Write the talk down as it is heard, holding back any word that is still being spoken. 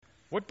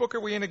What book are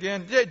we in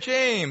again? Yeah,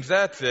 James,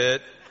 that's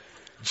it.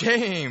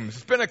 James.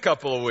 It's been a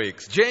couple of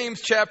weeks.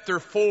 James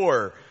chapter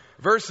 4,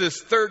 verses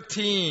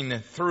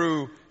 13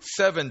 through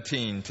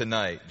 17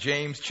 tonight.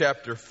 James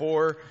chapter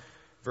 4,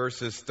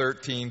 verses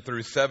 13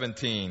 through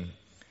 17.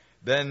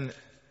 Then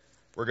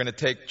we're going to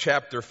take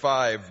chapter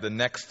 5 the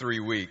next 3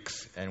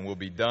 weeks, and we'll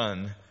be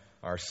done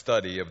our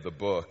study of the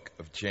book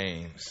of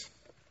James.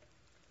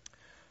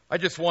 I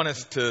just want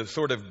us to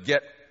sort of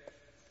get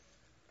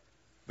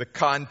the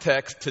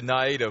context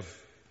tonight of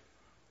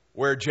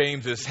where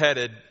James is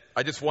headed.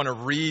 I just want to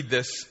read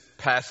this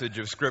passage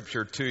of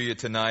Scripture to you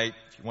tonight,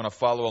 if you want to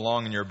follow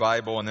along in your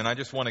Bible. And then I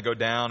just want to go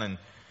down and,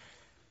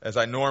 as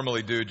I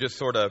normally do, just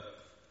sort of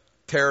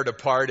tear it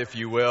apart, if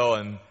you will,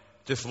 and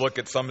just look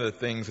at some of the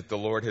things that the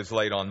Lord has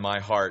laid on my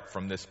heart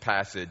from this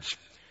passage.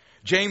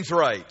 James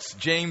writes,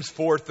 James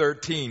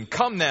 4:13,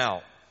 "Come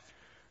now,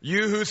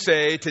 you who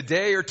say,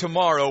 today or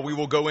tomorrow we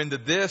will go into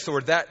this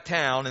or that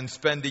town and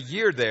spend a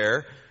year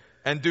there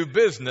and do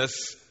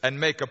business and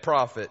make a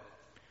profit.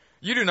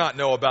 You do not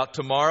know about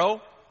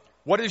tomorrow.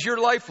 What is your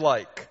life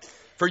like?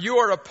 For you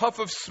are a puff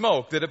of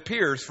smoke that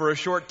appears for a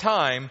short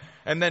time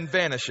and then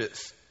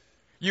vanishes.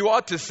 You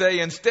ought to say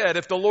instead,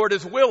 if the Lord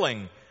is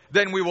willing,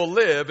 then we will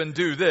live and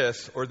do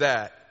this or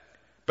that.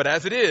 But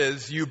as it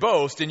is, you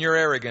boast in your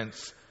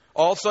arrogance.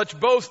 All such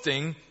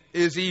boasting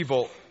is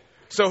evil.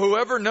 So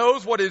whoever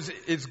knows what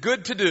is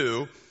good to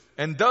do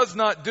and does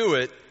not do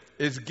it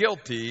is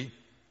guilty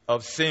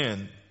of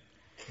sin."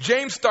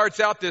 James starts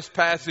out this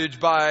passage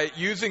by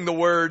using the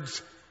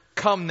words,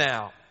 "come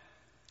now."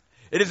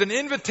 It is an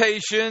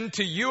invitation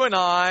to you and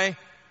I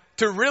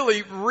to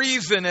really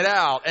reason it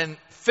out and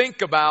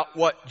think about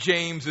what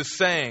James is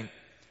saying.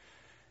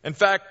 In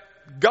fact,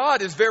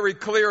 God is very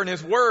clear in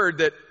His Word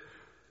that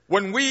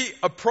when we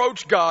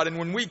approach God and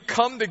when we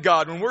come to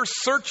God, when we're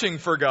searching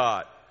for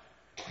God,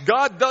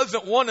 God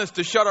doesn't want us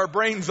to shut our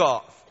brains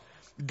off.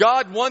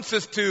 God wants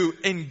us to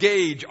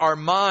engage our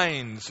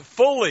minds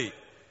fully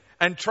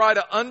and try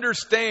to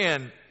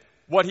understand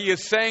what He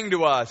is saying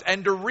to us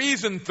and to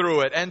reason through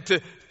it and to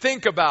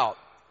think about.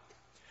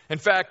 In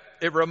fact,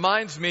 it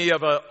reminds me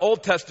of an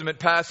Old Testament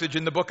passage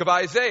in the book of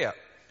Isaiah,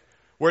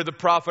 where the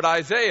prophet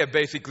Isaiah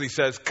basically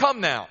says,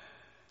 "Come now,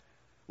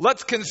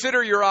 let's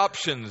consider your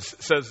options,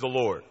 says the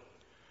Lord.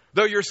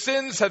 Though your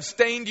sins have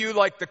stained you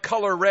like the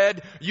color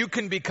red, you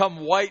can become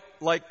white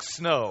like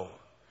snow.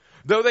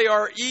 Though they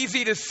are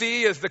easy to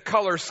see as the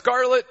color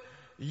scarlet,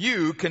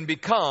 you can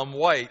become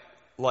white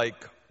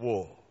like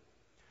wool."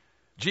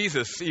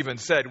 Jesus even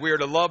said we are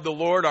to love the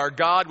Lord our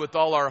God with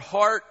all our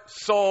heart,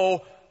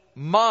 soul,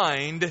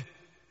 mind,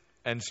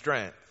 and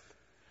strength.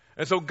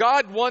 And so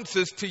God wants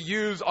us to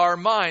use our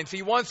minds.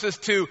 He wants us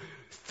to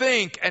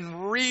think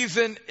and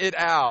reason it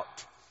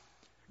out.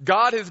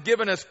 God has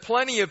given us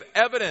plenty of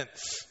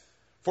evidence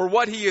for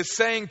what He is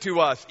saying to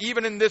us,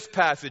 even in this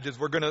passage, as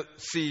we're going to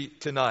see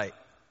tonight.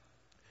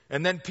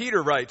 And then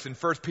Peter writes in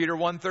 1 Peter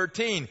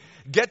 1:13,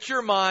 "Get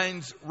your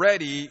minds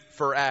ready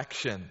for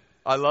action."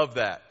 I love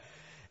that.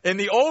 In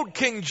the old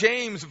King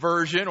James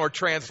version or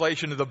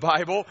translation of the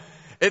Bible,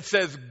 it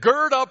says,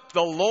 "Gird up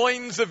the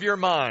loins of your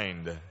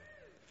mind."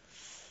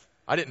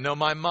 I didn't know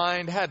my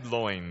mind had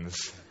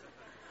loins.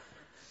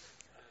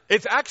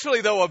 It's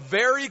actually, though, a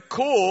very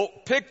cool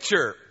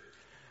picture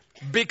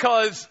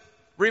because,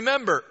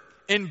 remember,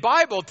 in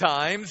Bible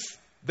times,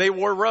 they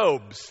wore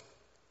robes.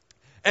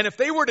 And if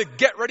they were to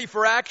get ready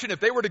for action, if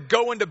they were to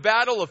go into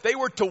battle, if they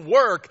were to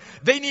work,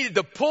 they needed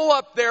to pull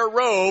up their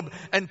robe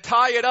and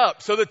tie it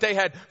up so that they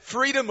had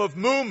freedom of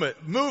movement,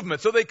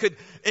 so they could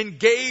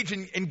engage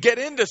and get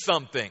into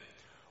something.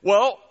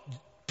 Well,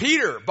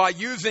 Peter, by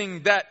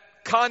using that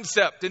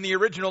concept in the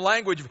original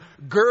language of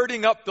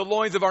girding up the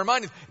loins of our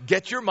mind, is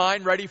get your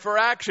mind ready for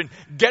action.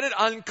 Get it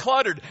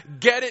uncluttered.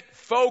 Get it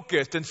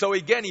focused. And so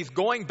again, he's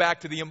going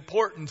back to the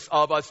importance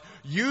of us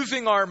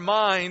using our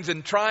minds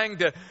and trying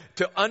to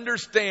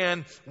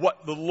understand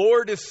what the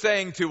Lord is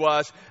saying to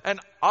us. And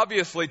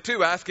obviously,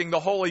 too, asking the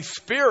Holy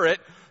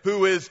Spirit,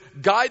 who is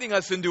guiding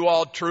us into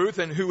all truth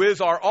and who is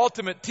our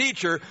ultimate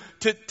teacher,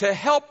 to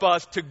help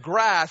us to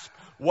grasp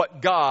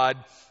what God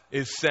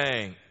is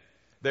saying.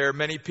 There are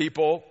many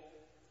people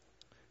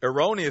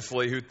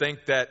erroneously who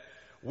think that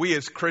we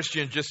as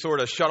Christians just sort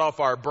of shut off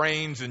our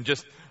brains and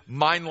just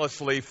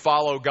mindlessly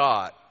follow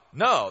God.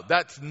 No,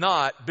 that's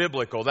not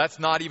biblical. That's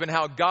not even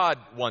how God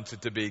wants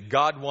it to be.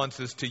 God wants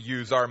us to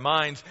use our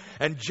minds.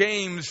 And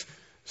James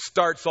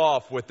starts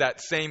off with that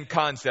same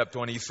concept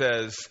when he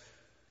says,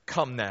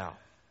 "Come now."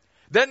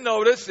 Then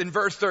notice in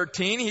verse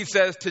 13, he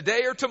says,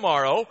 "Today or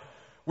tomorrow,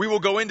 we will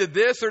go into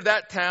this or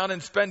that town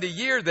and spend a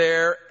year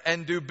there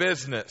and do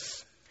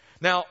business."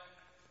 Now,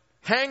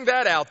 hang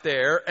that out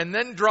there and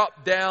then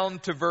drop down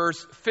to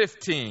verse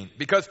 15,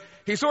 because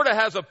he sort of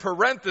has a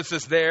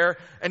parenthesis there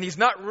and he's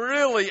not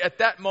really at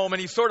that moment.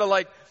 He's sort of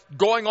like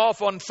going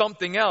off on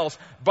something else.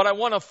 But I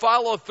want to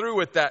follow through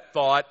with that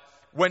thought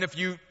when, if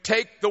you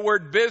take the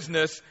word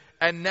business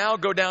and now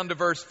go down to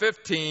verse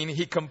 15,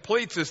 he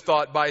completes his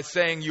thought by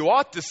saying, "You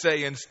ought to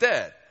say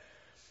instead."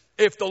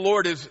 If the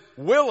Lord is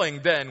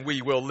willing, then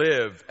we will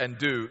live and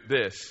do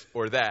this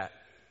or that.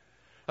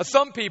 Now,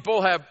 some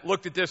people have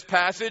looked at this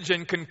passage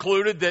and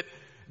concluded that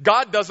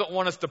God doesn't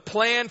want us to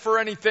plan for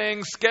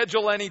anything,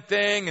 schedule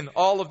anything, and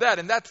all of that.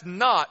 And that's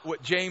not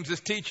what James is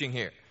teaching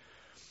here.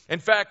 In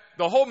fact,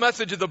 the whole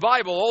message of the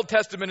Bible, Old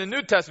Testament and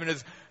New Testament,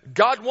 is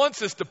God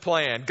wants us to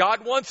plan.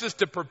 God wants us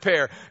to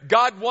prepare.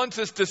 God wants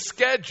us to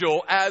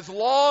schedule as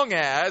long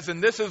as,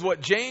 and this is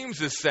what James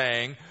is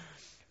saying,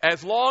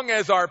 as long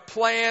as our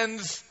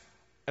plans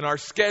and our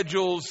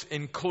schedules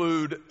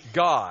include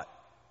God.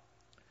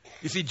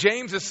 You see,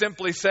 James is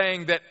simply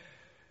saying that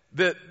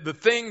the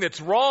thing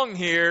that's wrong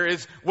here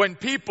is when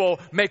people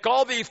make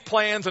all these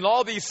plans and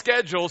all these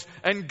schedules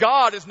and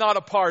God is not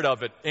a part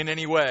of it in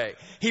any way.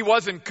 He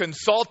wasn't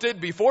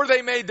consulted before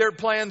they made their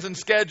plans and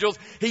schedules.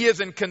 He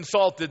isn't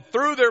consulted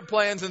through their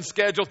plans and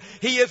schedules.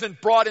 He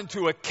isn't brought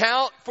into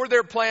account for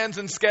their plans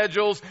and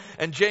schedules.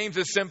 And James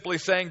is simply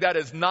saying that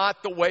is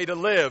not the way to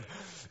live.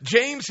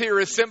 James here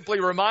is simply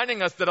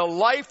reminding us that a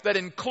life that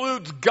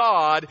includes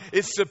God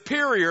is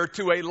superior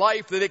to a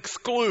life that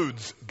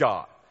excludes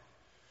God.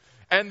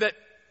 And that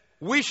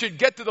we should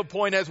get to the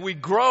point as we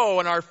grow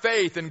in our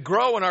faith and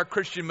grow in our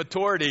Christian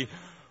maturity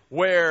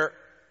where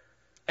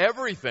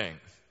everything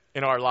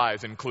in our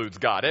lives includes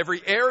God.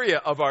 Every area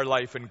of our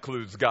life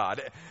includes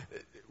God.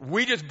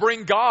 We just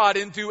bring God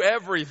into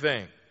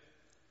everything.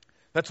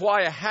 That's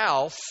why a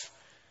house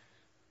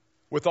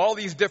with all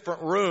these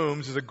different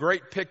rooms is a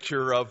great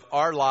picture of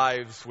our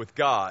lives with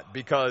God.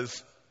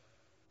 Because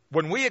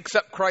when we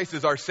accept Christ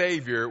as our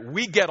Savior,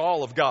 we get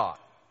all of God.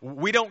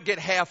 We don't get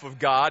half of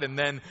God and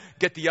then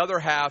get the other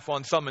half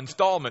on some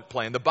installment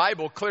plan. The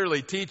Bible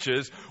clearly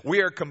teaches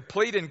we are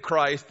complete in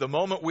Christ the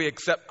moment we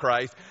accept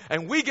Christ.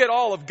 And we get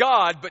all of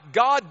God, but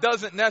God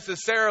doesn't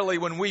necessarily,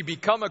 when we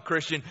become a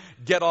Christian,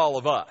 get all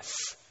of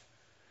us.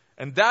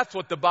 And that's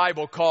what the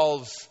Bible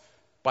calls,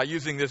 by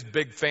using this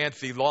big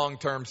fancy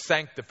long-term,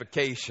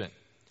 sanctification.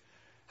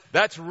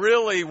 That's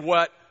really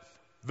what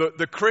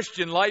the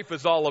Christian life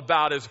is all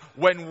about, is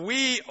when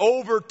we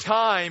over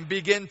time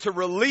begin to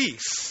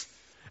release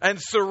and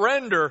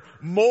surrender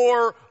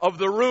more of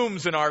the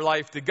rooms in our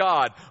life to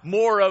God,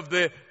 more of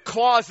the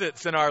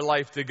closets in our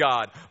life to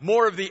God,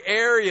 more of the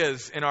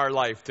areas in our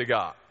life to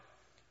God.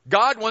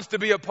 God wants to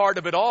be a part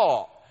of it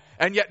all.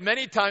 And yet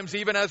many times,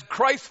 even as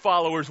Christ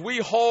followers, we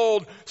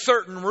hold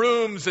certain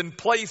rooms and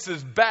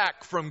places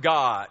back from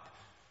God.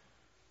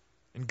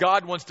 And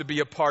God wants to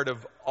be a part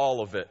of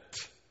all of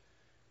it.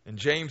 And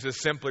James is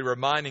simply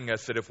reminding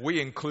us that if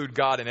we include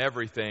God in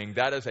everything,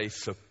 that is a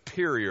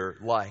superior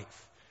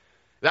life.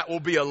 That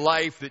will be a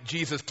life that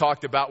Jesus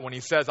talked about when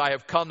he says, I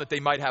have come that they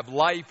might have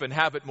life and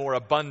have it more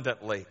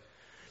abundantly.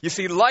 You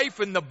see, life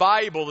in the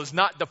Bible is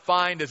not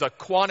defined as a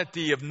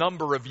quantity of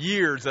number of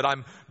years that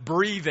I'm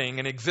breathing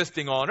and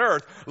existing on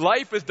earth.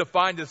 Life is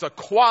defined as a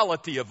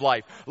quality of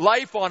life.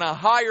 Life on a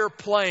higher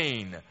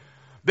plane.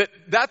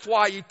 That's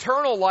why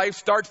eternal life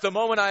starts the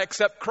moment I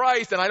accept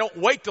Christ, and I don't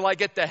wait till I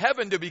get to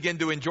heaven to begin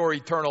to enjoy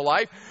eternal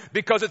life,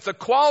 because it's a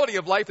quality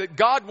of life that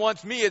God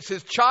wants me as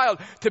His child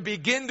to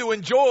begin to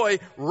enjoy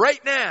right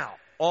now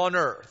on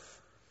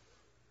earth.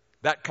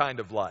 That kind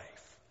of life.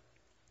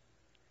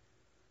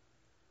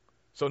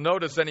 So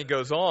notice then he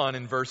goes on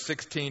in verse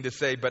 16 to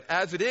say, but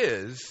as it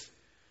is,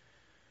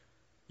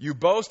 you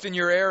boast in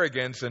your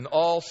arrogance, and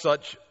all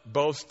such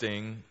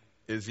boasting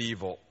is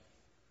evil.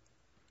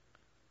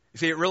 You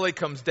see, it really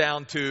comes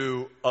down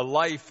to a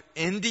life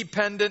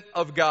independent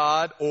of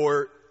God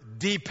or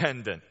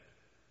dependent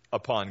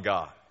upon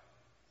God.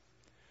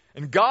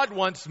 And God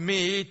wants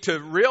me to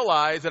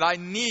realize that I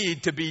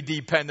need to be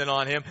dependent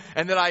on Him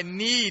and that I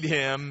need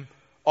Him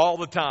all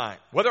the time.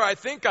 Whether I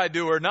think I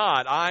do or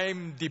not,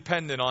 I'm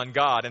dependent on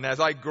God. And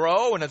as I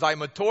grow and as I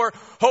mature,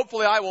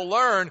 hopefully I will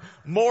learn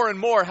more and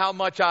more how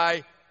much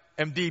I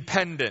am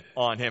dependent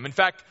on Him. In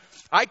fact,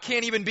 I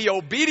can't even be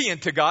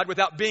obedient to God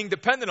without being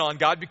dependent on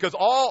God, because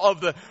all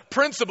of the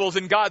principles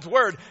in God's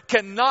Word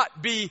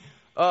cannot be,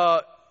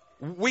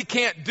 we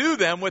can't do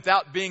them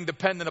without being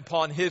dependent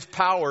upon His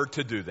power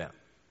to do them.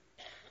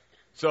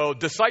 So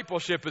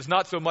discipleship is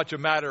not so much a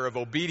matter of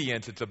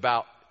obedience, it's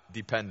about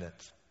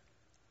dependence.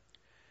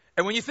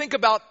 And when you think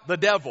about the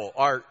devil,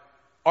 our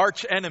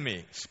arch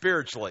enemy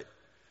spiritually,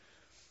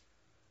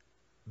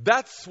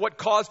 that's what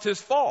caused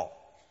his fall.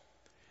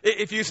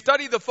 If you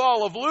study the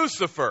fall of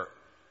Lucifer,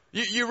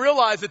 you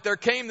realize that there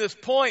came this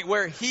point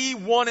where he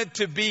wanted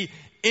to be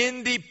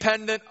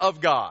independent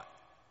of God.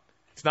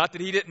 It's not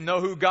that he didn't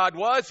know who God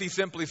was. He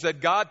simply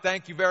said, God,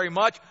 thank you very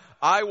much.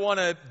 I want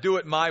to do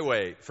it my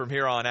way from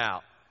here on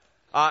out.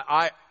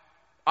 I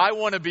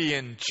want to be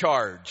in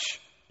charge,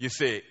 you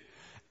see.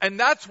 And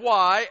that's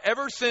why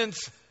ever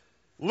since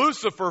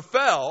Lucifer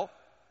fell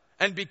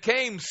and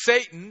became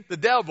Satan, the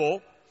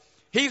devil,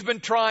 he's been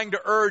trying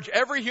to urge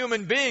every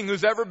human being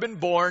who's ever been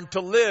born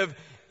to live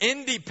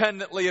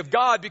independently of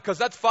God, because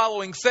that's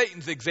following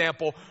Satan's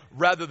example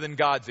rather than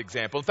God's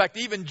example. In fact,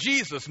 even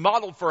Jesus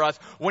modeled for us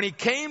when he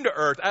came to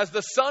earth as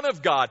the Son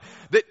of God,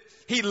 that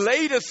he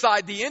laid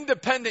aside the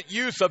independent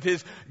use of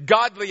his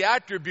godly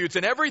attributes,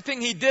 and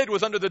everything he did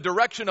was under the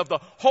direction of the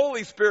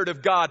Holy Spirit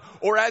of God,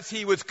 or as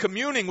he was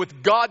communing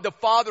with God the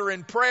Father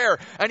in prayer.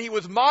 And he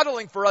was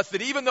modeling for us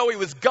that even though he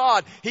was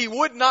God, he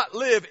would not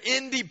live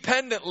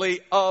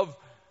independently of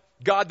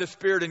God the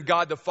Spirit and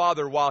God the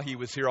Father while he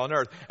was here on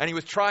earth. And he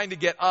was trying to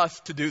get us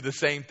to do the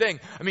same thing.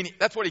 I mean,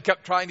 that's what he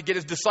kept trying to get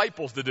his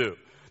disciples to do.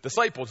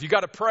 Disciples, you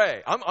got to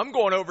pray. I'm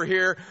going over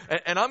here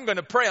and I'm going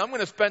to pray. I'm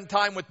going to spend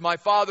time with my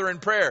Father in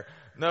prayer.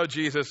 No,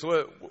 Jesus,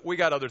 we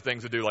got other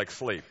things to do like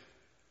sleep,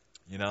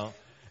 you know.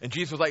 And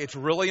Jesus was like, it's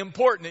really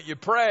important that you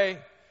pray.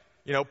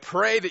 You know,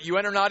 pray that you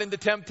enter not into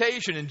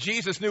temptation. And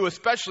Jesus knew,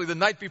 especially the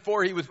night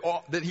before he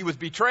was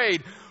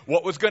betrayed,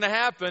 what was going to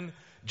happen.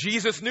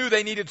 Jesus knew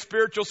they needed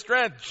spiritual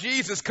strength.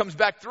 Jesus comes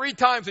back 3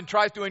 times and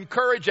tries to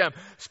encourage them.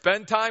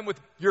 Spend time with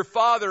your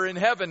Father in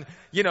heaven.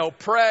 You know,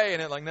 pray.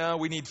 And they're like, no,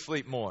 we need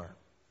sleep more.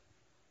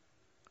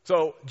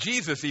 So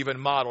Jesus even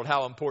modeled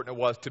how important it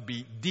was to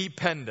be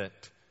dependent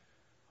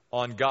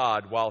on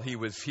God while he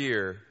was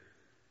here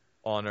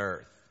on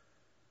earth.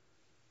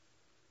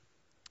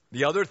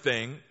 The other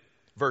thing,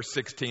 verse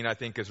 16, I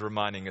think is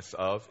reminding us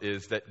of,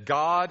 is that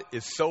God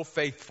is so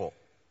faithful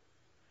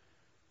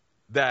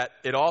that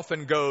it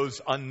often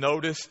goes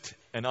unnoticed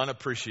and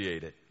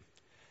unappreciated.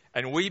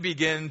 And we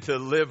begin to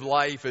live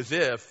life as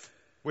if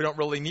we don't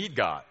really need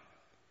God.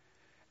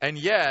 And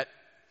yet,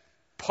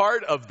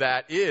 part of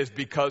that is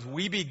because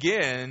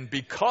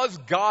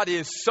God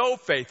is so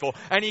faithful,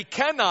 and he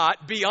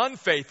cannot be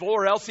unfaithful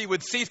or else he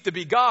would cease to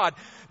be God,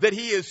 that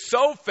he is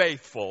so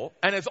faithful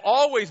and has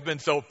always been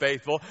so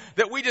faithful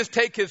that we just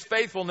take his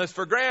faithfulness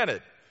for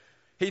granted.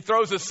 He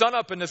throws the sun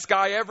up in the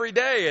sky every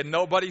day and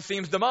nobody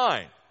seems to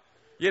mind.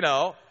 You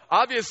know,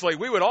 obviously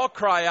we would all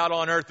cry out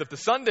on earth if the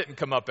sun didn't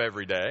come up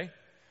every day.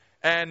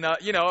 And,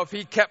 if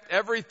he kept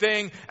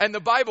everything, and the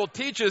Bible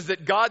teaches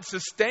that God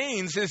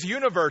sustains his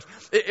universe.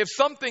 If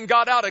something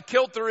got out of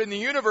kilter in the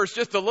universe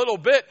just a little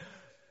bit,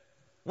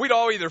 we'd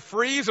all either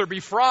freeze or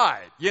be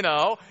fried, you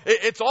know.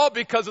 It's all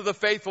because of the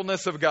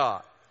faithfulness of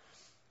God.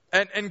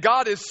 And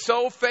God is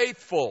so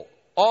faithful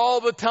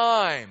all the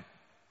time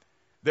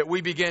that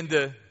we begin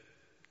to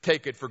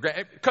take it for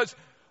granted. Because,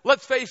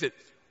 let's face it,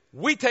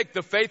 we take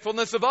the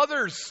faithfulness of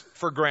others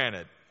for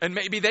granted. And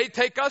maybe they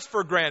take us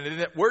for granted,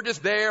 and that we're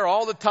just there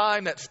all the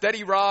time, that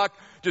steady rock,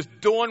 just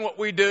doing what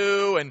we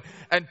do.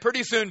 And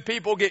pretty soon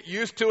people get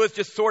used to us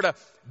just sort of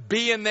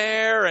being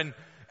there.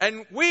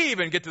 And we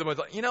even get to the point,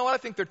 like, you know what, I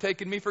think they're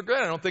taking me for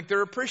granted. I don't think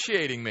they're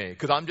appreciating me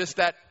because I'm just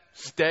that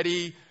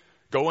steady,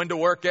 go into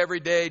work every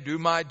day, do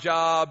my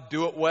job,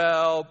 do it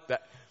well.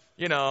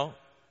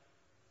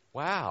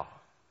 Wow.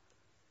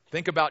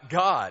 Think about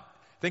God.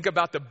 Think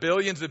about the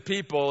billions of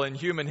people in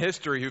human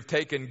history who've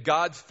taken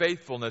God's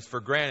faithfulness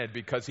for granted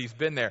because he's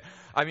been there.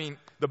 I mean,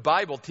 the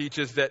Bible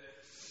teaches that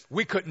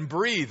we couldn't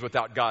breathe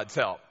without God's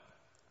help.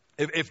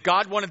 If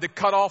God wanted to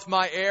cut off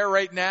my air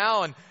right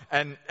now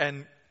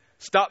and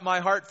stop my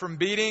heart from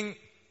beating,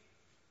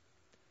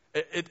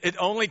 it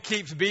only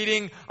keeps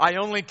beating. I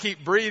only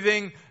keep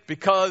breathing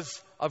because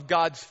of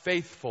God's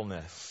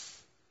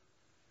faithfulness.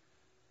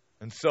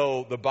 And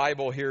so the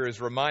Bible here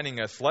is reminding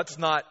us, let's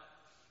not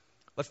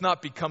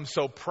become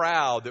so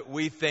proud that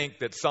we think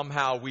that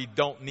somehow we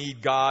don't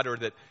need God, or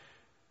that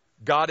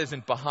God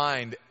isn't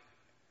behind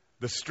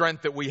the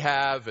strength that we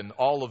have and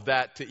all of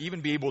that to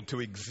even be able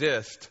to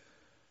exist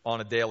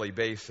on a daily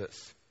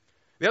basis.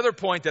 The other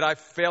point that I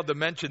failed to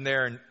mention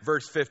there in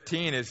verse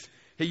 15 is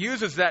he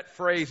uses that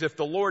phrase, if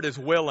the Lord is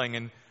willing.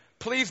 And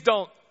please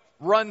don't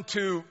run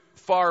too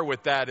far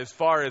with that as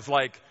far as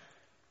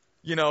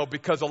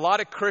because a lot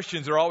of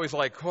Christians are always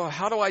like, oh,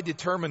 how do I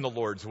determine the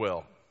Lord's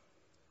will?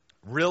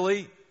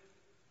 Really?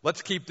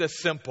 Let's keep this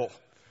simple.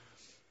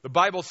 The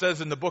Bible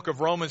says in the book of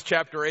Romans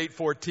chapter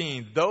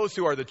 8:14, those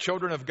who are the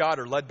children of God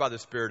are led by the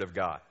Spirit of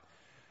God.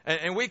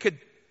 And we could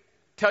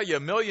tell you a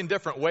million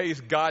different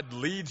ways God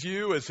leads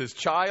you as his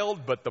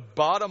child, but the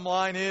bottom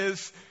line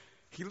is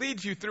he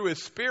leads you through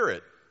his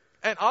Spirit.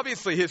 And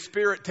obviously his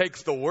Spirit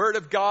takes the Word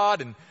of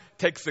God and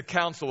takes the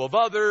counsel of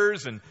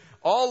others and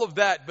all of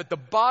that. But the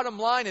bottom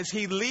line is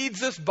he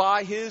leads us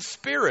by his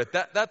Spirit.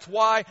 That's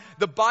why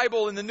the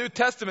Bible in the New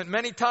Testament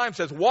many times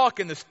says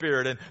walk in the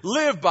Spirit and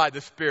live by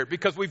the Spirit,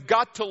 because we've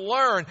got to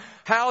learn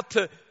how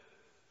to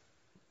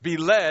be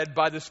led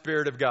by the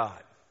Spirit of God.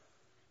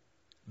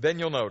 Then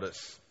you'll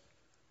notice,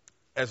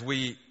 as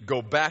we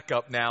go back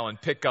up now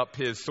and pick up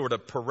his sort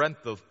of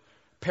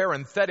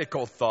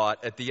parenthetical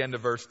thought at the end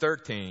of verse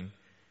 13,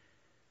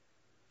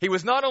 he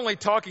was not only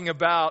talking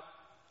about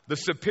the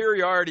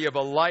superiority of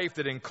a life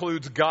that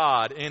includes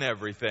God in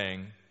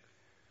everything,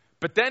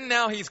 but then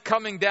now he's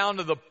coming down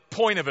to the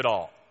point of it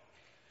all.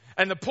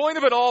 And the point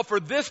of it all for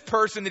this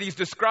person that he's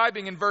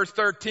describing in verse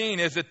 13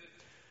 is that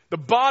the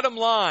bottom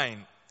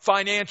line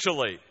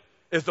financially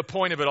is the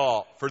point of it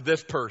all for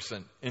this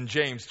person in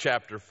James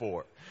chapter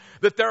 4.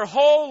 That their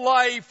whole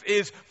life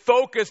is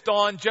focused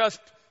on just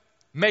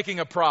making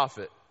a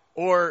profit.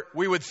 Or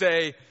we would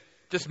say,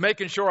 just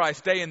making sure I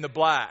stay in the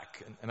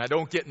black and I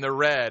don't get in the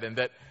red, and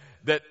that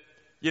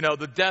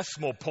the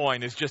decimal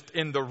point is just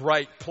in the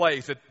right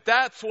place.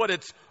 That's what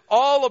it's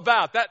all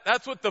about.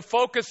 That's what the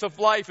focus of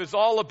life is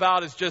all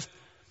about, is just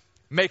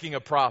making a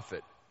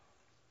profit.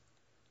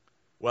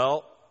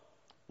 Well,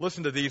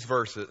 listen to these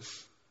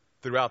verses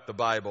throughout the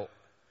Bible.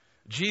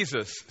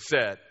 Jesus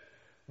said,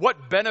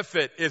 "What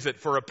benefit is it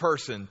for a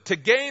person to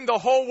gain the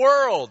whole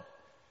world,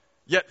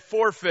 yet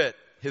forfeit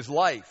his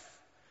life?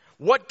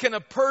 What can a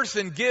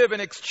person give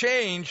in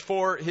exchange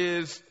for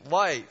his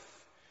life?"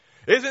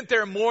 Isn't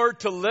there more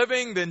to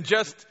living than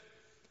just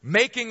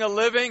making a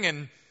living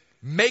and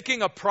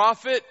making a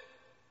profit?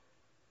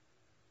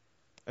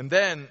 And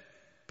then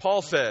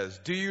Paul says,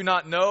 "Do you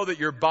not know that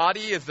your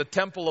body is the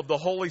temple of the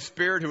Holy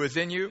Spirit who is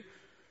in you,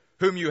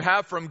 whom you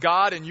have from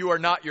God, and you are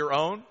not your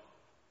own?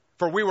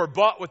 For we were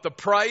bought with the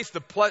price, the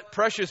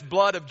precious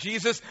blood of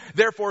Jesus.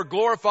 Therefore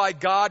glorify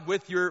God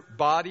with your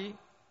body."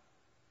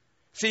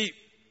 See,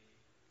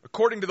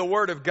 according to the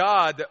Word of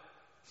God,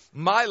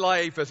 my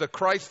life as a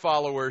Christ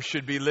follower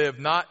should be lived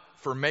not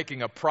for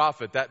making a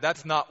profit.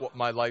 That's not what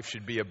my life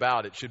should be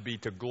about. It should be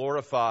to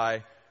glorify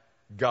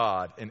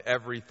God in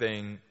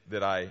everything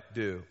that I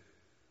do.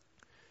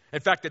 In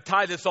fact, to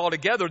tie this all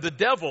together, the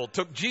devil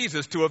took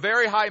Jesus to a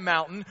very high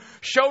mountain,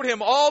 showed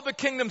him all the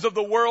kingdoms of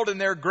the world and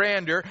their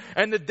grandeur,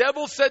 and the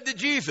devil said to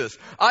Jesus,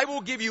 "I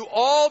will give you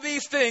all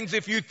these things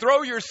if you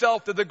throw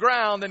yourself to the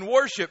ground and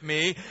worship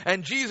me."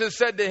 And Jesus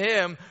said to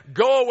him,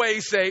 "Go away,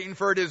 Satan,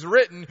 for it is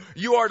written,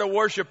 you are to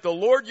worship the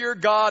Lord your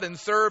God and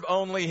serve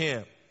only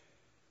him."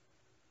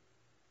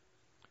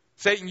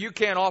 Satan, you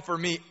can't offer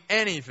me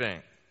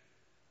anything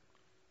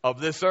of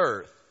this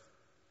earth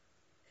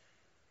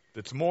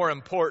that's more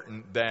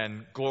important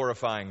than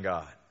glorifying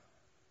God.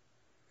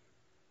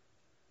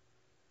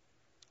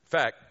 In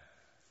fact,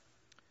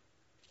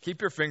 keep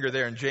your finger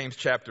there in James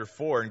chapter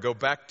 4 and go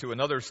back to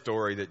another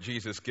story that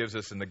Jesus gives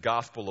us in the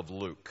Gospel of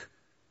Luke.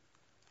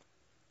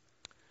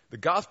 The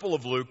Gospel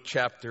of Luke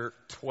chapter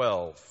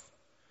 12.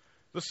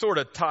 Let's sort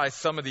of tie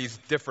some of these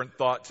different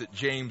thoughts that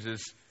James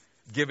is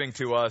giving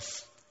to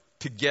us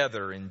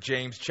together in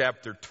James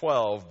chapter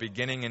 12,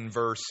 beginning in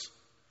verse...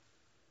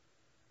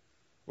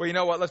 Well, you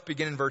know what? Let's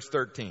begin in verse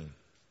 13.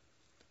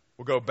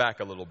 We'll go back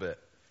a little bit.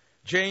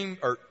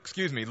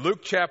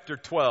 Luke chapter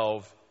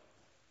 12,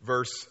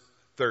 verse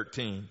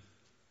 13.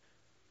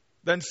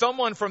 Then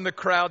someone from the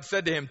crowd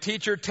said to him,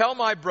 "Teacher, tell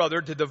my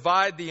brother to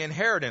divide the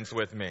inheritance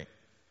with me."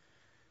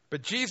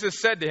 But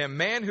Jesus said to him,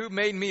 "Man, who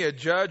made me a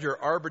judge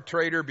or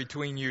arbitrator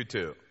between you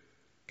two?"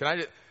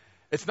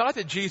 It's not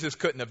that Jesus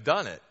couldn't have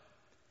done it.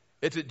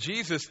 It's that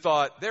Jesus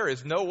thought, there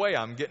is no way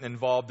I'm getting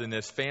involved in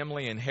this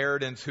family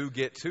inheritance, who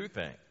gets who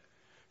thing.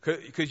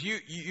 Because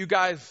you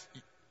guys,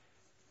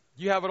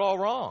 you have it all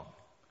wrong.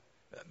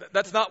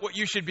 That's not what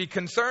you should be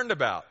concerned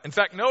about. In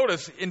fact,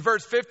 notice in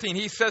verse 15,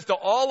 he says to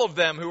all of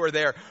them who are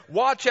there,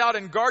 "Watch out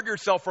and guard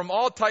yourself from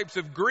all types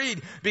of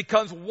greed,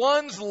 because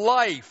one's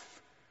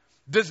life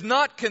does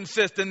not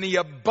consist in the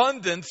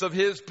abundance of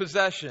his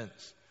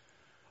possessions."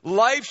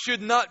 Life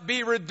should not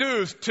be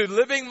reduced to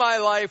living my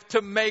life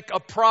to make a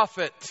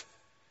profit,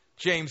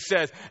 James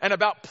says. And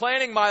about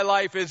planning my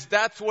life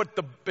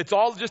it's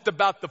all just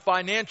about the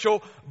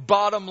financial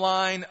bottom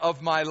line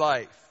of my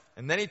life.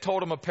 And then he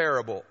told him a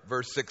parable,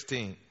 verse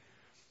 16.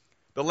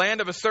 The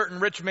land of a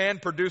certain rich man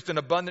produced an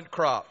abundant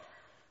crop.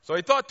 So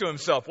he thought to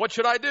himself, "What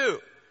should I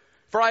do?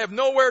 For I have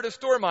nowhere to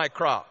store my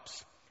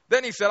crops."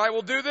 Then he said, "I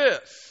will do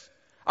this.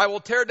 I will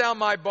tear down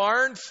my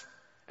barns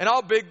and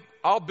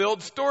I'll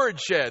build storage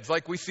sheds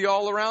like we see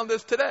all around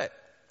us today.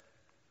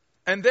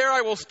 And there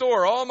I will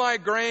store all my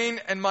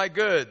grain and my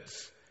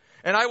goods.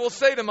 And I will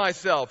say to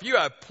myself, you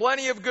have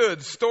plenty of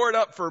goods stored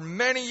up for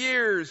many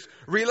years.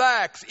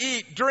 Relax,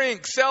 eat,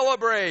 drink,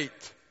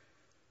 celebrate."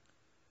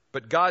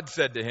 But God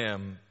said to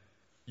him,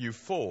 "You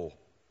fool,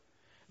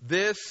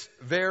 this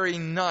very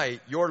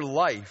night your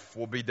life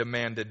will be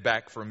demanded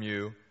back from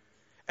you.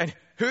 And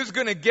who's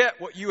going to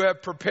get what you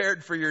have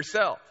prepared for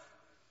yourself?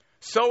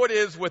 So it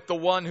is with the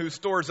one who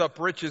stores up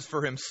riches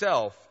for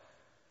himself,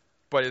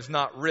 but is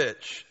not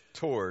rich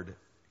toward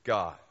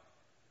God."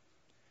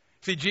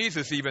 See,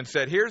 Jesus even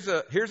said, here's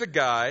a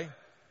guy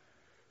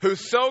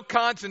who's so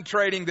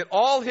concentrating that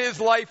all his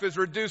life is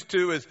reduced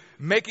to is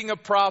making a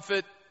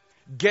profit,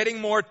 getting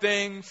more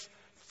things,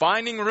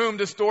 finding room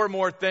to store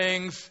more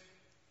things.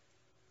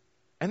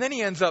 And then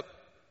he ends up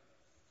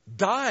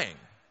dying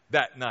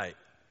that night.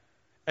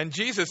 And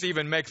Jesus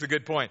even makes a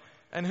good point.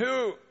 And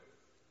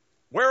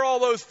where are all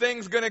those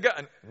things going to go?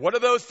 And what are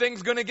those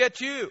things going to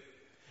get you?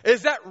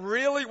 Is that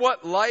really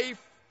what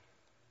life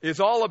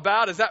is all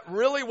about? Is that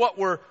really what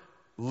we're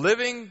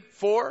living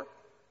for?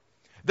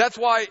 That's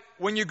why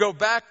when you go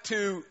back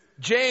to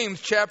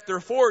James chapter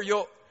 4,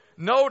 you'll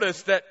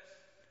notice that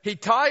he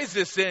ties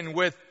this in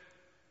with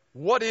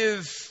what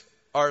is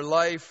our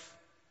life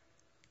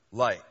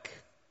like?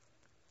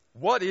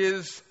 What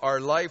is our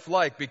life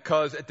like?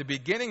 Because at the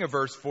beginning of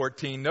verse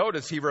 14,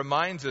 notice he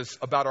reminds us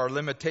about our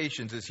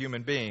limitations as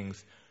human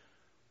beings.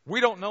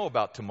 We don't know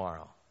about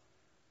tomorrow.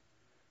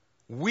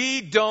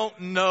 We don't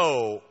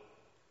know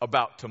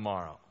about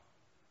tomorrow.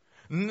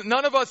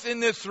 None of us in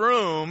this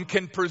room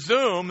can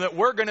presume that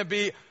we're going to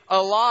be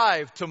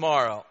alive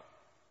tomorrow.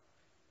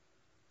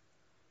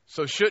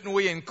 So shouldn't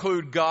we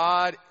include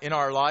God in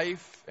our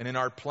life and in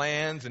our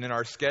plans and in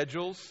our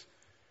schedules?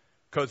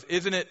 Because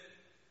isn't it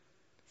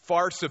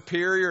far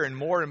superior and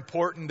more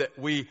important that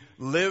we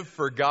live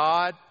for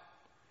God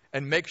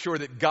and make sure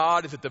that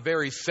God is at the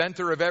very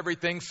center of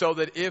everything, so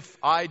that if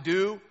I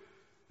do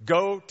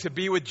go to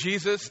be with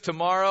Jesus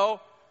tomorrow,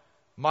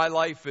 my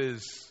life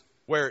is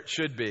where it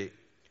should be.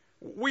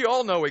 We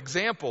all know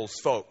examples,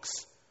 folks,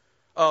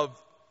 of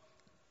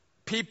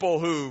people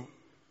who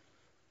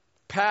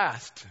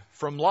passed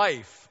from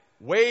life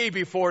way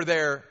before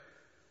their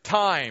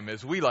time,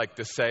 as we like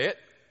to say it.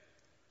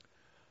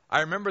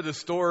 I remember the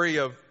story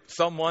of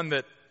someone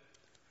that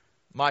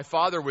my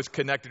father was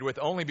connected with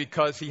only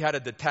because he had a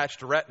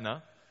detached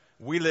retina.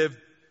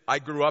 I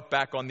grew up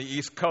back on the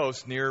East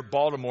Coast near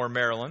Baltimore,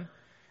 Maryland.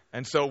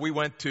 And so we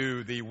went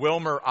to the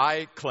Wilmer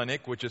Eye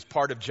Clinic, which is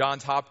part of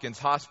Johns Hopkins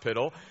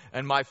Hospital.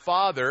 And my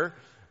father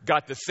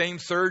got the same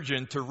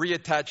surgeon to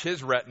reattach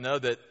his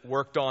retina that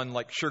worked on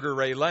like Sugar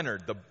Ray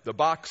Leonard, the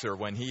boxer,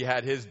 when he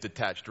had his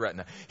detached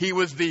retina. He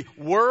was the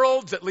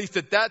world's, at least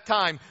at that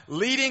time,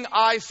 leading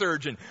eye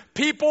surgeon.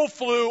 People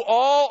flew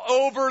all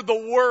over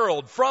the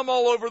world, from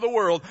all over the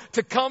world,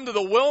 to come to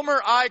the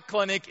Wilmer Eye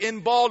Clinic in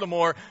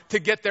Baltimore to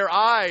get their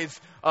eyes,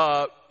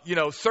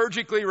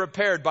 surgically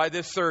repaired by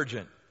this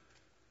surgeon.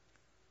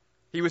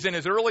 He was in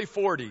his early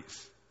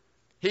 40s.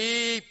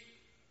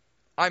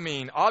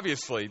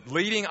 Obviously,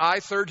 leading eye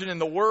surgeon in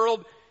the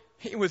world,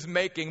 he was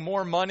making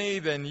more money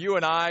than you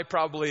and I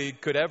probably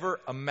could ever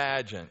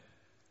imagine.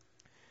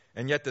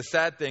 And yet the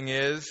sad thing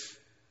is,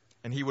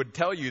 and he would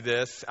tell you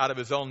this out of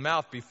his own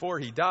mouth before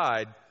he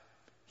died,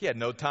 he had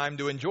no time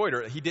to enjoy it,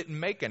 or he didn't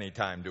make any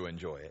time to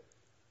enjoy it.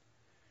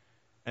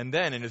 And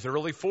then in his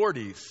early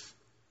 40s,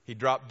 he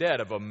dropped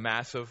dead of a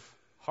massive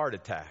heart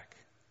attack.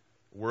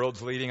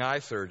 World's leading eye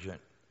surgeon.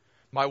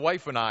 My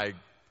wife and I,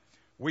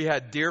 we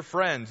had dear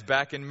friends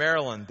back in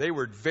Maryland. They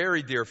were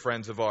very dear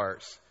friends of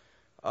ours.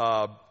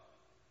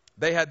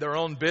 They had their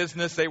own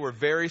business. They were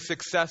very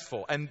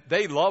successful. And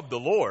they loved the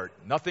Lord.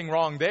 Nothing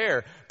wrong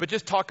there. But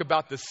just talk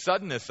about the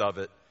suddenness of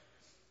it.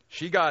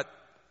 She got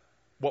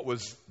what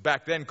was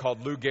back then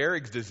called Lou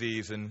Gehrig's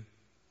disease. And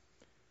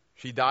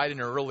she died in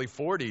her early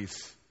 40s.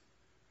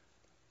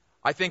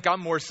 I think I'm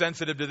more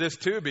sensitive to this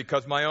too,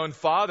 because my own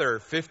father,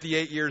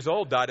 58 years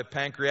old, died of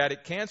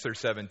pancreatic cancer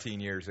 17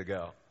 years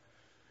ago.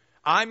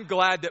 I'm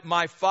glad that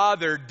my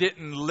father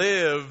didn't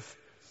live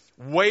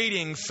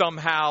waiting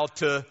somehow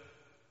to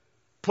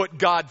put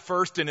God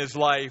first in his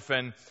life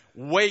and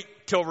wait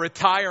till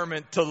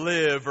retirement to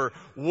live, or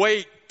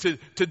wait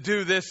to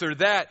do this or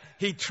that.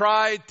 He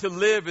tried to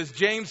live, as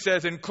James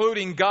says,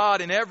 including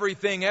God in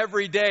everything,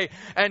 every day,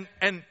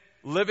 and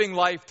living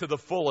life to the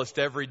fullest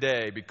every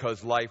day,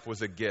 because life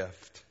was a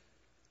gift.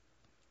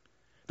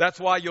 That's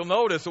why you'll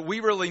notice that we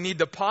really need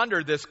to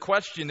ponder this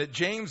question that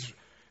James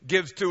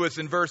gives to us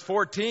in verse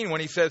 14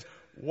 when he says,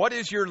 what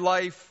is your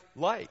life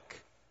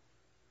like?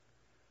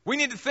 We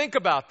need to think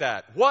about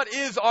that. What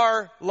is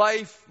our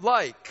life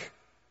like?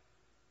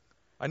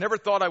 I never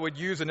thought I would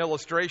use an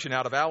illustration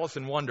out of Alice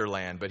in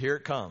Wonderland, but here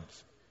it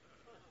comes.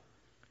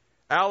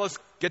 Alice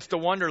gets to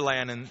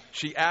Wonderland and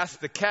she asks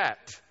the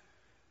cat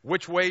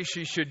which way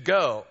she should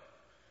go.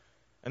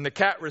 And the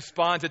cat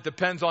responds, it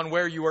depends on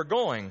where you are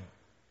going.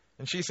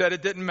 And she said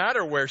it didn't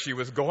matter where she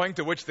was going,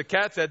 to which the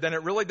cat said, then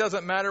it really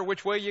doesn't matter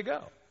which way you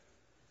go.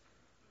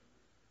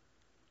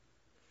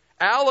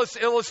 Alice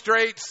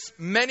illustrates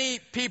many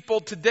people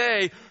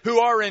today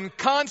who are in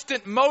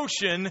constant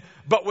motion,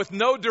 but with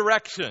no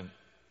direction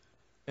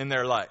in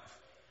their life.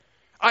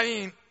 I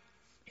mean,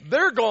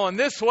 they're going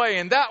this way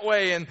and that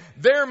way, and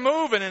they're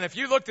moving. And if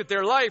you looked at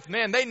their life,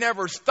 man, they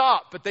never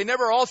stop, but they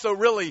never also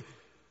really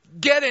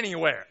get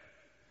anywhere.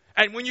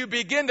 And when you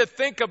begin to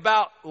think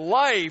about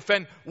life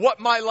and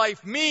what my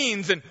life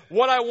means and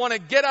what I want to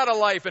get out of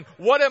life and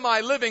what am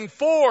I living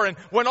for, and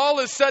when all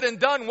is said and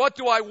done, what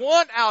do I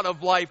want out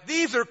of life?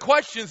 These are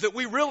questions that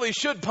we really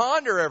should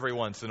ponder every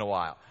once in a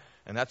while.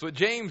 And that's what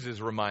James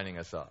is reminding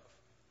us of.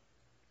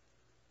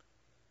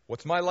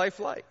 What's my life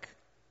like?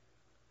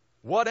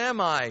 What am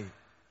I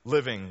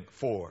living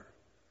for?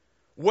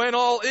 When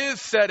all is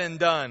said and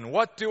done,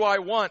 what do I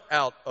want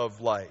out of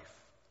life?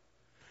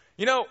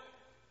 You know,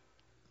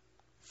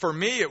 for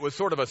me, it was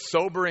sort of a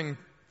sobering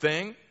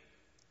thing.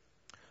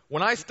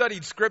 When I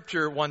studied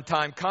Scripture one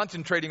time,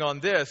 concentrating on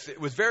this,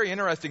 it was very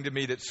interesting to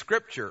me that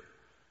Scripture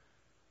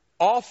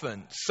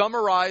often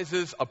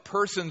summarizes a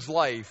person's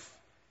life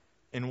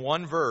in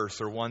one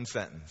verse or one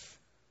sentence.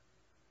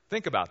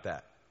 Think about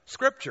that.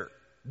 Scripture,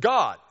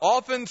 God,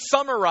 often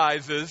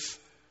summarizes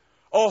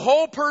a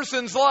whole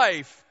person's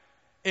life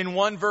in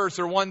one verse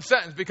or one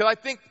sentence, because I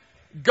think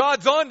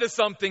God's onto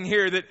something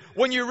here, that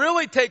when you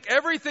really take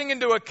everything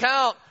into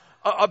account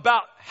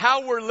about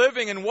how we're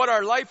living and what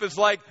our life is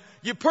like,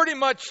 you pretty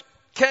much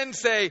can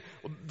say,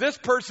 well, this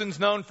person's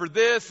known for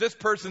this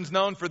person's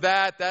known for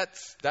that.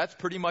 That's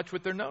pretty much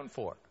what they're known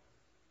for.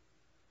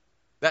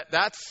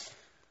 That's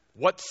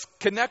what's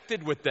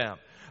connected with them.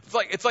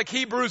 It's like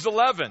Hebrews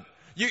 11.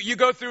 You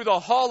go through the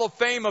hall of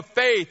fame of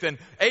faith, and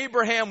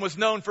Abraham was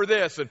known for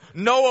this, and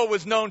Noah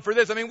was known for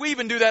this. I mean, we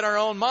even do that in our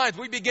own minds.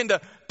 We begin to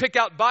pick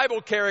out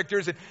Bible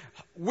characters, and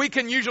we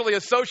can usually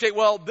associate,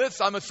 well, this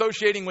I'm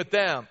associating with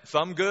them.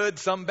 Some good,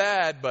 some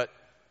bad, but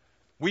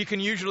we can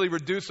usually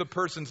reduce a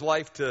person's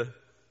life to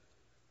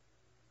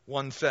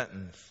one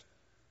sentence.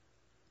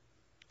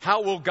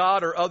 How will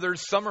God or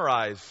others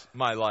summarize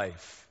my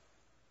life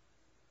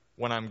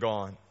when I'm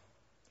gone?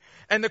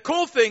 And the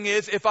cool thing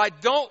is, if I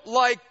don't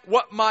like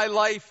what my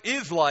life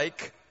is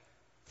like,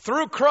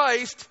 through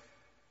Christ,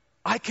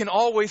 I can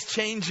always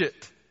change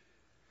it.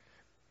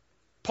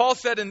 Paul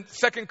said in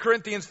 2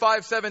 Corinthians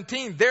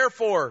 5:17,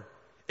 therefore,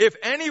 if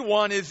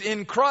anyone is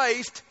in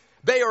Christ,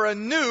 they are a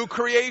new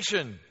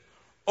creation.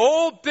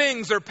 Old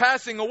things are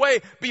passing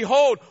away.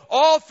 Behold,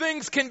 all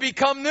things can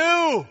become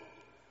new.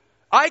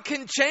 I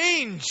can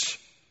change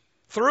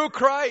through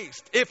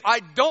Christ. If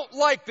I don't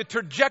like the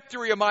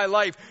trajectory of my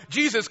life,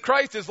 Jesus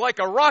Christ is like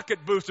a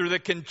rocket booster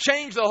that can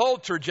change the whole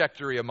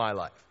trajectory of my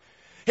life.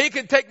 He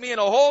can take me in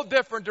a whole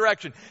different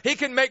direction. He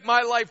can make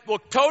my life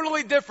look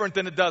totally different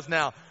than it does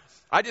now.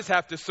 I just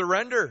have to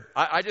surrender.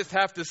 I just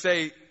have to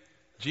say,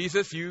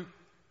 Jesus, you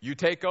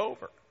take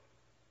over.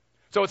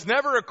 So it's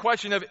never a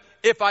question of,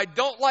 if I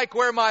don't like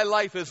where my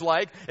life is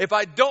like, if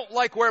I don't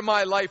like where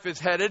my life is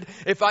headed,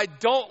 if I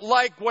don't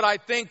like what I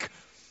think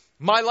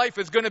my life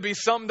is going to be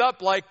summed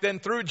up like, then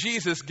through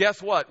Jesus, guess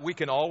what? We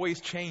can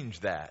always change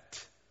that.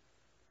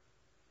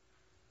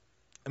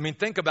 I mean,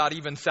 think about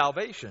even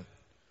salvation.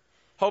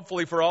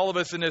 Hopefully for all of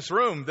us in this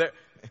room,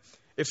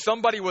 if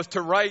somebody was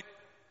to write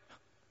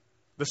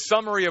the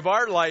summary of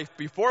our life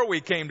before we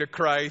came to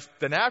Christ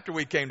than after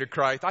we came to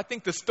Christ, I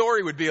think the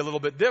story would be a little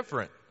bit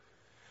different.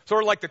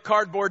 Sort of like the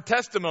cardboard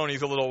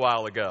testimonies a little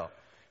while ago.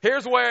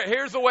 Here's the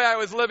way I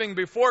was living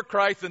before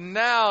Christ, and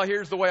now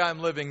here's the way I'm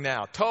living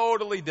now.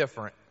 Totally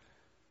different.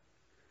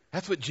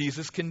 That's what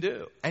Jesus can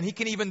do. And He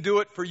can even do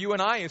it for you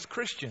and I as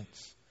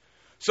Christians.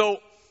 So,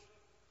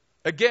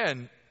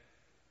 again,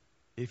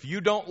 if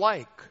you don't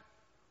like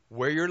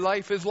where your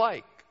life is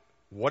like,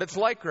 what it's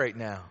like right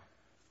now,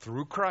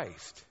 through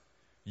Christ,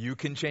 you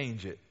can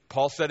change it.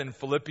 Paul said in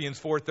Philippians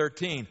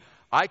 4:13,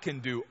 I can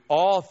do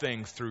all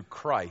things through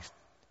Christ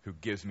who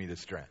gives me the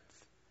strength.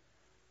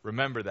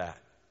 Remember that.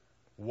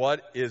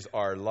 What is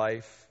our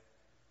life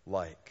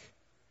like?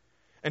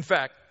 In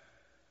fact,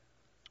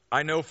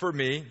 I know for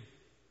me,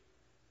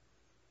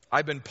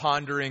 I've been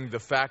pondering the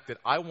fact that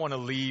I want to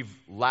leave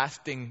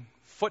lasting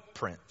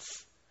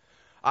footprints.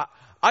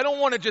 I don't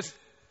want to just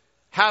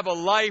have a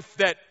life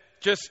that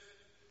just,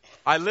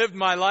 I lived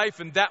my life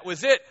and that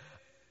was it.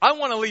 I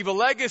want to leave a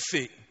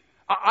legacy.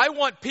 I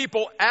want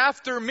people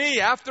after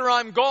me, after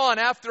I'm gone,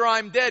 after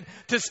I'm dead,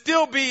 to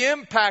still be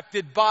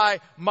impacted by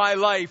my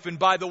life and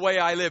by the way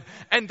I live.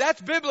 And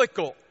that's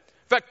biblical.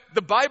 In fact,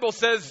 the Bible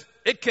says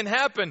it can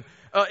happen.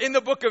 In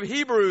the book of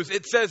Hebrews,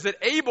 it says that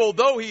Abel,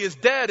 though he is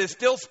dead, is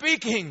still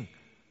speaking.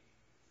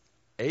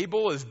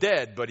 Abel is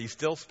dead, but he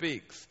still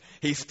speaks.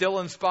 He still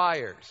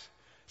inspires.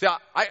 See,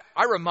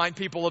 I remind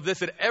people of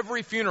this at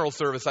every funeral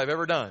service I've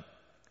ever done.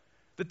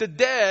 That the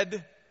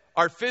dead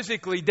are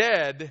physically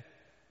dead,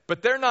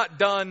 but they're not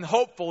done,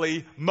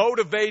 hopefully,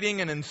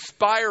 motivating and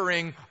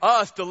inspiring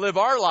us to live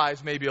our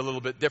lives maybe a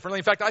little bit differently.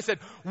 In fact, I said,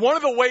 one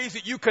of the ways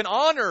that you can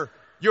honor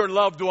your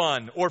loved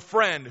one or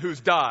friend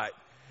who's died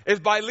is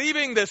by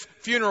leaving this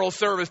funeral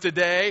service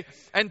today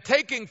and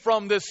taking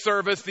from this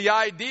service the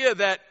idea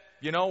that,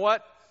 you know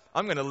what?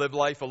 I'm going to live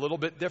life a little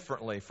bit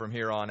differently from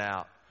here on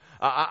out.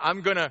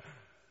 I'm going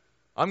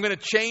to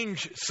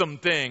change some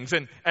things.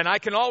 And I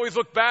can always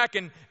look back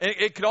and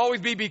it could always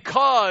be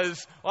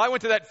because I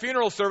went to that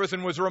funeral service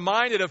and was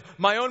reminded of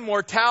my own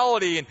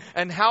mortality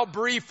and how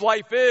brief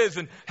life is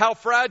and how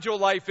fragile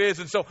life is.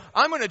 And so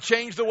I'm going to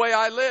change the way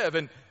I live.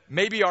 And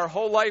maybe our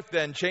whole life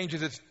then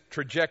changes its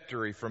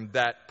trajectory from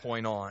that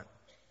point on.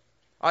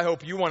 I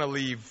hope you want to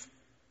leave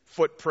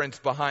footprints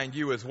behind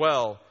you as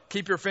well.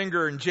 Keep your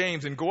finger in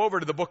James and go over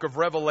to the book of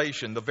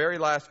Revelation, the very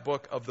last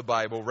book of the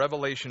Bible,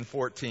 Revelation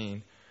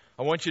 14.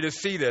 I want you to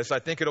see this. I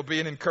think it'll be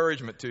an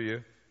encouragement to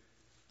you.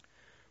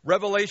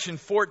 Revelation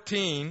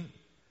 14,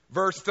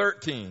 verse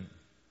 13.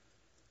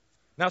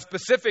 Now,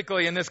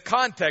 specifically in this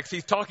context,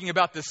 he's talking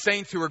about the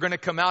saints who are going to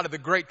come out of the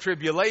great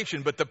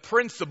tribulation, but the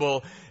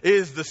principle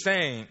is the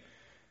same.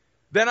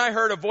 Then I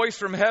heard a voice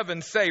from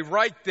heaven say,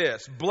 write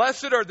this,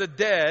 blessed are the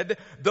dead,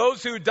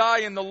 those who die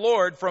in the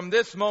Lord from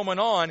this moment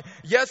on.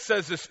 Yes,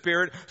 says the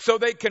Spirit, so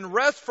they can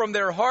rest from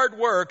their hard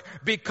work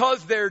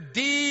because their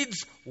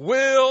deeds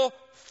will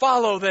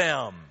follow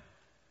them.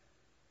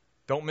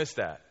 Don't miss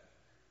that.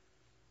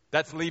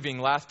 That's leaving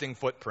lasting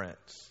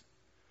footprints.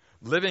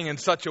 Living in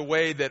such a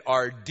way that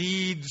our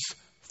deeds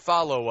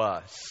follow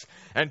us.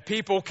 And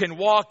people can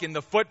walk in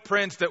the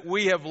footprints that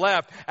we have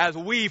left as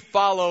we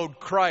followed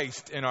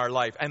Christ in our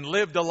life and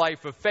lived a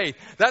life of faith.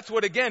 That's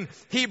what, again,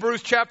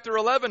 Hebrews chapter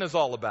 11 is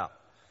all about.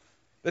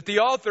 That the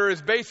author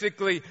is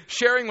basically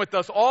sharing with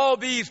us all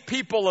these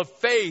people of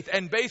faith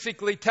and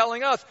basically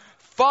telling us,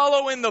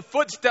 follow in the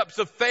footsteps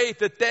of faith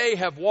that they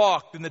have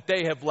walked and that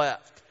they have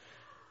left.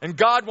 And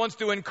God wants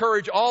to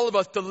encourage all of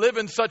us to live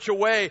in such a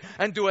way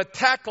and to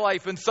attack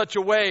life in such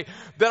a way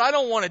that I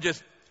don't want to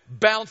just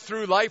bounce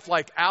through life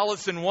like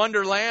Alice in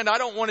Wonderland. I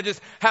don't want to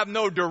just have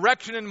no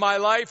direction in my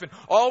life and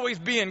always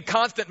be in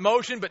constant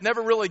motion but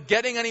never really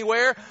getting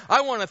anywhere.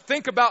 I want to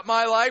think about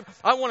my life.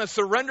 I want to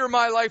surrender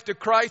my life to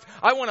Christ.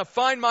 I want to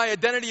find my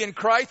identity in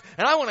Christ.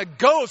 And I want to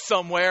go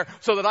somewhere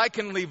so that I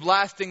can leave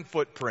lasting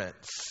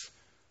footprints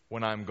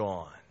when I'm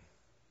gone.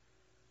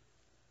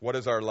 What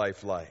is our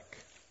life like?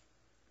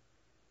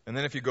 And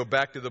then if you go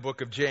back to the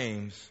book of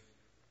James,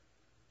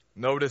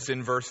 notice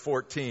in verse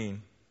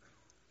 14,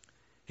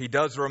 he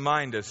does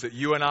remind us that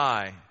you and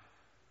I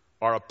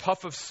are a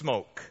puff of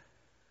smoke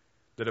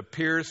that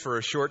appears for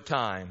a short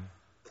time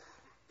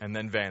and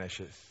then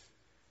vanishes.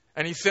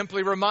 And he's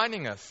simply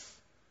reminding us,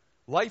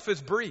 life is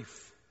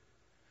brief.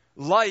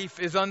 Life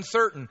is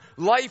uncertain.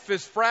 Life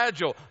is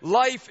fragile.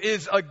 Life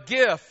is a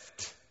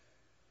gift.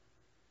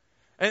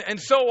 And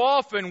so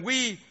often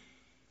we,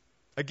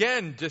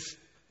 again,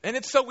 and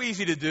it's so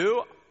easy to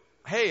do.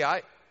 Hey,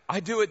 I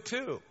do it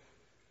too.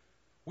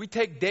 We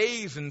take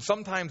days and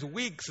sometimes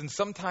weeks and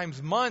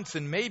sometimes months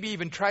and maybe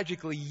even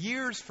tragically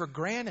years for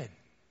granted.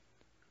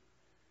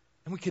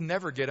 And we can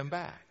never get them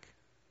back.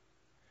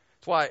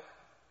 That's why,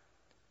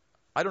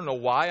 I don't know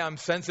why I'm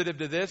sensitive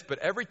to this, but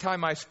every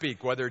time I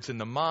speak, whether it's in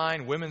the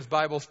Mind, women's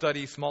Bible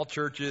study, small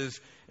churches,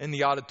 in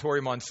the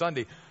auditorium on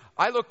Sunday,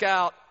 I look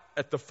out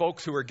at the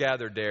folks who are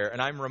gathered there and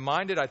I'm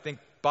reminded, I think,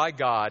 by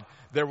God,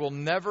 there will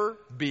never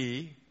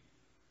be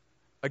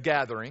a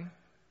gathering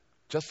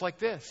just like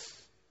this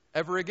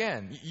ever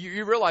again.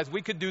 You realize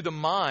we could do the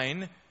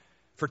Mind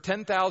for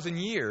 10,000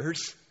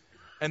 years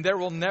and there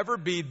will never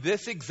be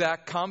this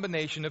exact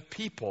combination of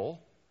people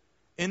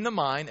in the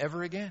Mind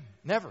ever again.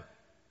 Never.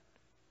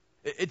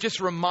 It just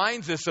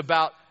reminds us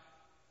about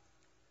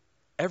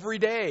every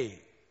day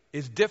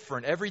is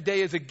different. Every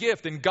day is a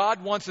gift. And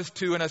God wants us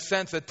to, in a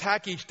sense,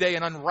 attack each day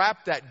and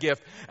unwrap that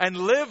gift and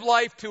live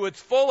life to its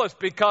fullest,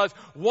 because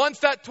once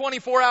that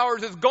 24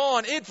 hours is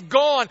gone, it's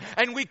gone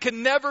and we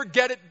can never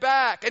get it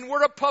back. And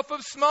we're a puff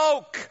of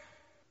smoke.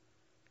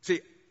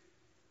 See,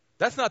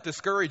 that's not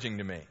discouraging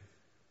to me,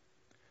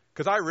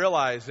 because I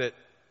realize that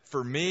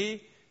for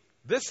me,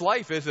 this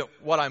life isn't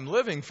what I'm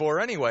living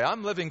for anyway.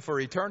 I'm living for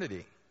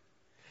eternity.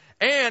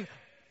 And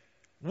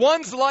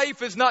one's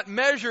life is not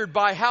measured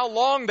by how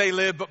long they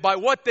live, but by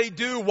what they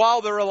do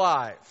while they're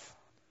alive.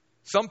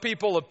 Some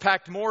people have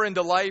packed more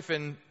into life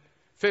in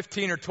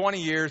 15 or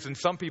 20 years than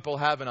some people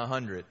have in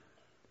 100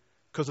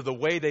 because of the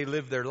way they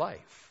live their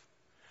life.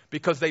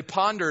 Because they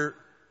ponder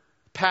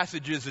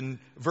passages and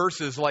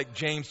verses like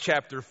James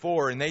chapter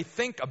 4, and they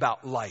think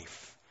about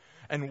life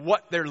and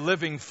what they're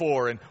living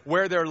for and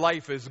where their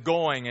life is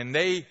going. And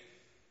they,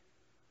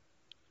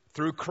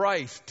 through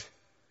Christ,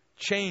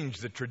 change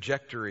the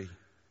trajectory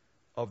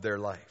of their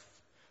life.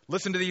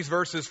 Listen to these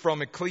verses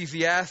from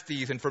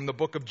Ecclesiastes and from the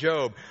book of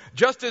Job.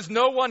 Just as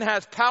no one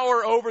has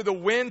power over the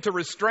wind to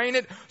restrain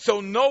it,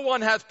 so no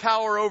one has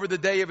power over the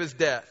day of his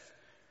death.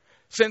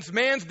 Since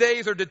man's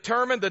days are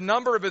determined, the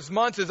number of his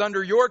months is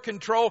under your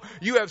control.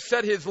 You have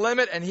set his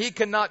limit and he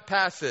cannot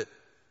pass it.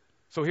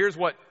 So here's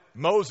what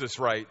Moses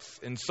writes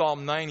in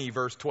Psalm 90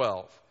 verse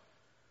 12.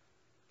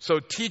 So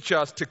teach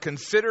us to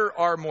consider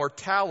our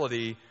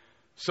mortality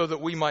so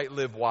that we might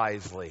live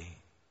wisely.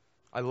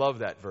 I love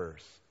that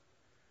verse.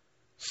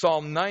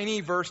 Psalm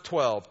 90 verse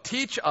 12.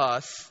 Teach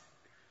us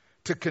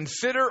to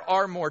consider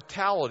our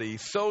mortality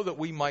so that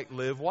we might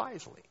live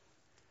wisely.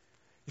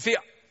 You see,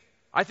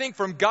 I think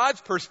from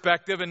God's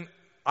perspective, and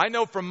I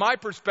know from my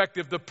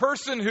perspective, the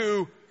person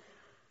who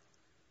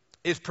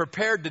is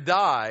prepared to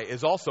die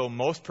is also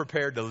most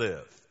prepared to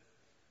live.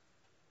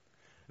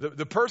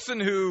 The person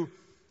who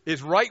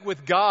is right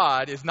with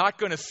God is not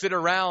going to sit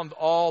around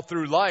all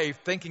through life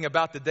thinking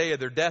about the day of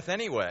their death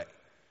anyway.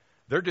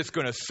 They're just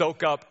going to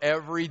soak up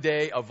every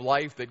day of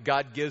life that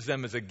God gives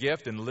them as a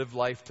gift and live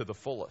life to the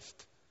fullest.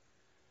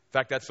 In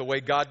fact, that's the way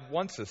God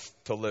wants us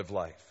to live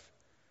life.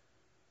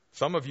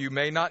 Some of you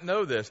may not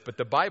know this, but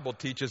the Bible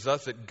teaches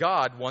us that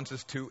God wants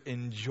us to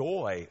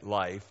enjoy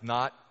life,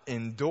 not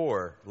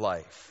endure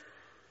life.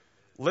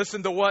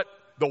 Listen to what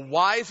the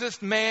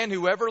wisest man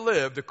who ever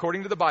lived,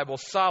 according to the Bible,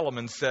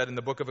 Solomon, said in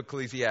the book of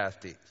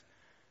Ecclesiastes.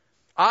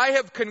 I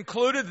have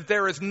concluded that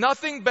there is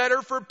nothing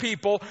better for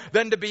people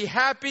than to be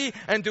happy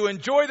and to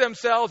enjoy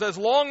themselves as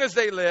long as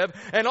they live,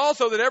 and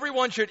also that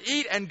everyone should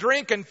eat and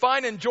drink and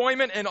find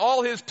enjoyment in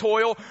all his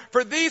toil,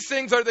 for these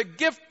things are the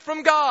gift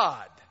from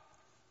God.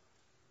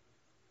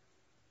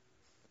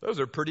 Those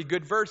are pretty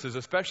good verses,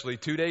 especially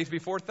 2 days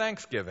before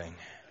Thanksgiving.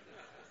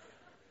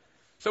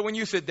 So when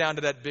you sit down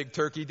to that big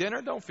turkey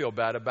dinner, don't feel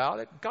bad about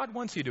it. God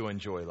wants you to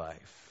enjoy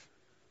life.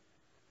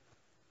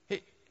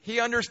 He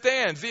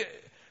understands.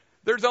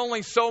 There's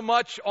only so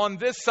much on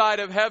this side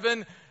of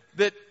heaven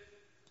that,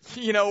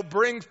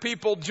 brings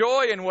people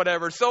joy and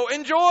whatever. So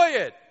enjoy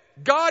it.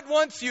 God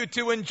wants you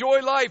to enjoy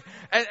life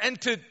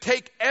and to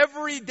take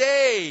every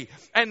day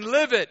and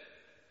live it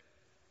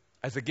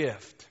as a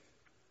gift.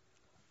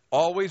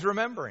 Always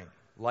remembering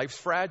life's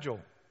fragile.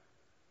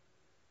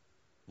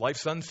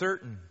 Life's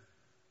uncertain.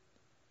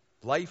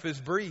 Life is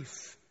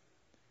brief.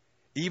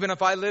 Even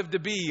if I live to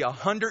be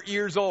 100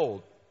 years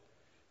old,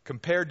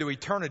 compared to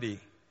eternity,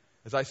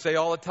 as I say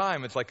all the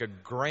time, it's like a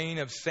grain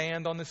of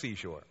sand on the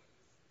seashore.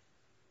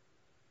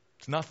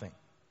 It's nothing.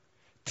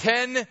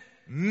 10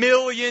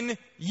 million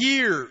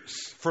years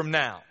from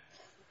now,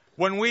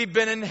 when we've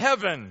been in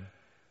heaven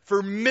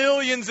for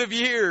millions of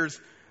years,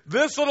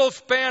 this little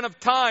span of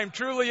time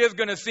truly is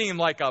going to seem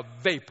like a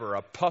vapor,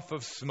 a puff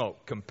of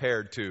smoke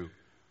compared to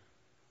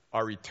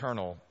our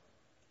eternal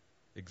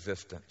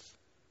existence.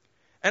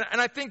 And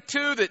I think,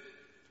 too, that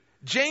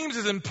James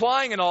is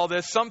implying in all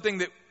this something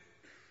that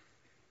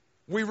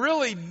we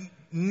really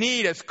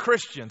need as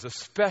Christians,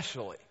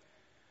 especially.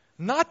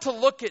 Not to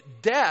look at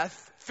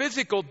death,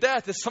 physical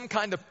death, as some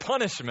kind of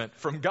punishment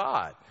from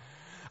God.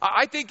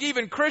 I think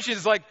even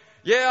Christians like,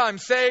 yeah, I'm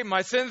saved,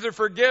 my sins are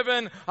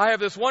forgiven, I have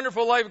this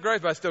wonderful life of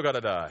grace, but I still got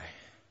to die.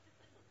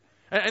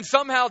 And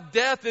somehow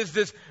death is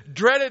this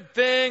dreaded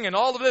thing and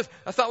all of this.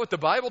 That's not what the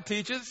Bible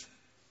teaches.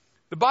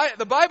 The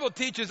Bible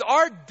teaches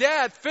our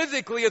death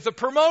physically is a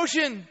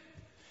promotion.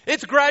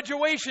 It's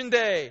graduation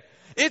day.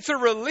 It's a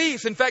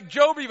release. In fact,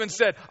 Job even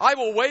said, I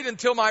will wait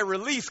until my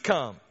release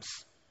comes.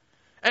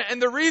 And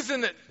the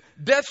reason that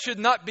death should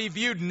not be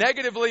viewed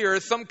negatively or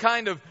as some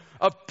kind of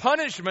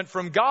punishment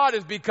from God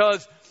is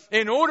because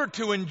in order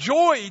to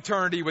enjoy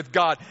eternity with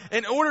God,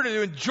 in order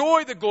to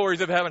enjoy the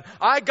glories of heaven,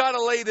 I got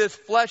to lay this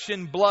flesh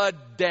and blood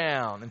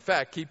down. In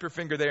fact, keep your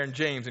finger there in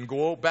James and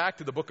go back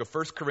to the book of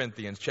 1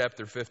 Corinthians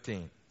chapter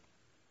 15.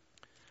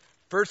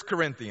 1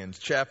 Corinthians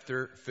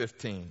chapter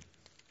 15.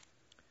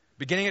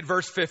 Beginning at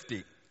verse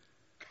 50.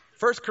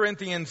 1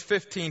 Corinthians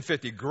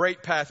 15:50.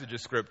 Great passage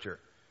of Scripture.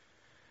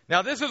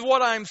 Now this is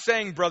what I'm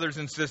saying, brothers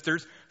and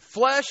sisters.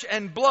 Flesh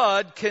and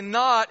blood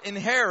cannot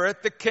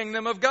inherit the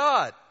kingdom of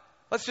God.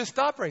 Let's just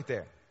stop right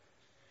there.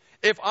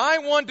 If I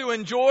want to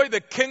enjoy the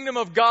kingdom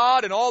of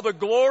God and all the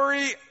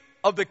glory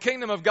of the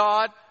kingdom of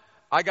God,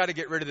 I got to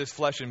get rid of this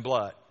flesh and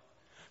blood.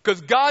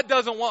 Because God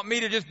doesn't want me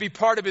to just be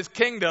part of His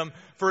kingdom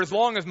for as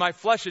long as my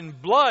flesh and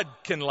blood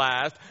can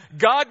last.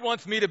 God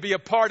wants me to be a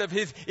part of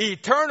His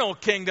eternal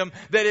kingdom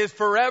that is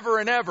forever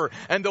and ever.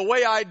 And the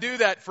way I do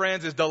that,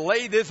 friends, is to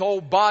lay this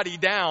old body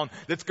down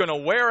that's going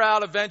to wear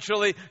out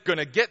eventually, going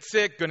to get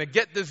sick, going to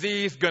get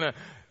diseased,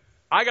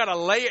 I got to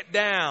lay it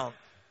down.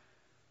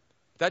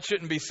 That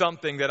shouldn't be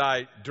something that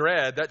I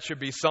dread. That should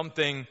be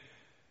something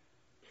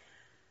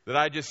that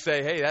I just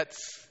say, hey,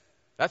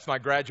 that's my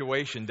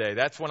graduation day.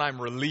 That's when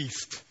I'm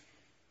released.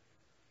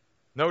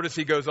 Notice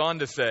he goes on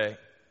to say,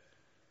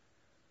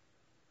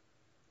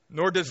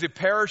 nor does the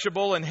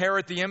perishable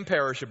inherit the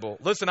imperishable.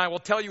 Listen, I will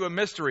tell you a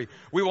mystery.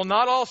 We will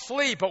not all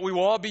sleep, but we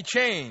will all be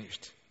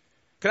changed.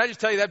 Can I just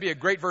tell you that'd be a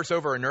great verse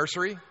over a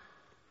nursery?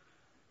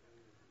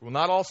 We will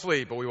not all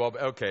sleep, but we will.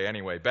 Okay,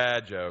 anyway,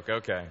 bad joke.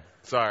 Okay,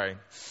 sorry.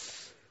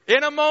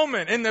 In a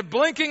moment, in the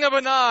blinking of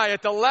an eye,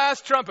 at the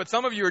last trumpet,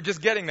 some of you are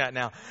just getting that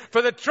now.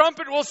 For the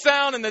trumpet will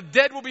sound and the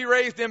dead will be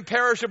raised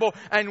imperishable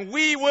and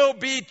we will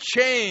be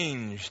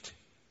changed.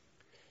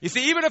 You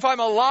see, even if I'm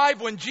alive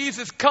when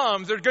Jesus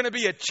comes, there's going to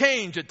be a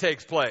change that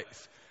takes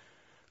place.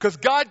 Because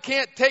God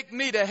can't take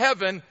me to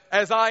heaven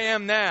as I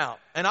am now.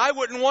 And I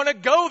wouldn't want to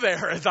go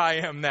there as I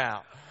am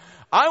now.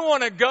 I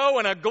want to go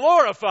in a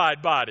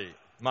glorified body,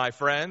 my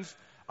friends.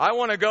 I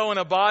want to go in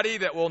a body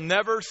that will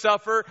never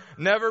suffer,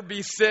 never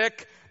be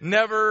sick,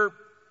 never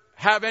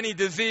have any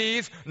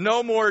disease,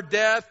 no more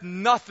death,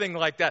 nothing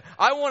like that.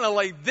 I want to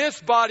lay this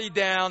body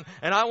down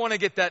and I want to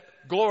get that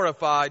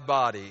glorified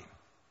body.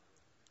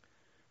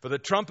 For the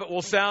trumpet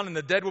will sound and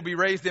the dead will be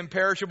raised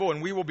imperishable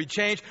and we will be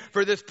changed.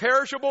 For this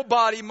perishable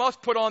body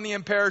must put on the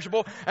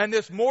imperishable and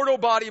this mortal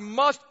body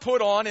must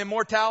put on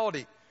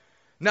immortality.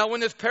 Now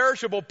when this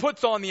perishable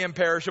puts on the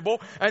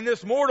imperishable and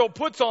this mortal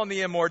puts on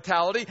the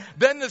immortality,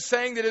 then the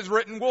saying that is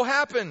written will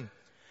happen.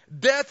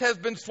 Death has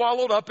been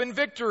swallowed up in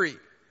victory.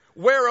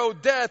 Where, O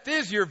death,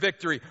 is your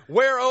victory?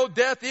 Where, O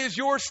death, is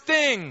your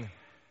sting?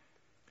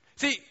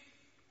 See,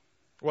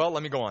 well,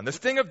 let me go on. The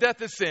sting of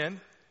death is sin.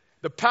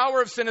 The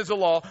power of sin is the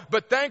law.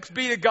 But thanks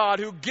be to God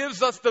who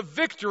gives us the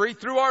victory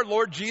through our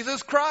Lord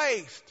Jesus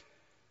Christ.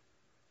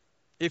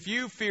 If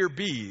you fear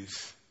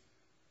bees,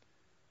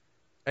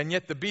 and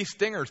yet the bee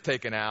stinger's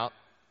taken out,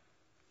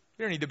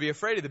 you don't need to be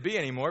afraid of the bee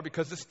anymore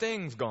because the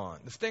sting's gone.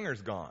 The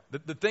stinger's gone.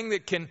 The thing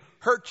that can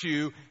hurt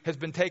you has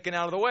been taken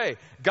out of the way.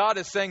 God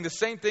is saying the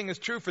same thing is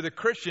true for the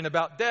Christian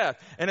about death.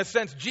 In a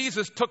sense,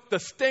 Jesus took the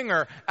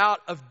stinger out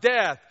of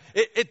death.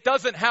 It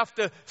doesn't have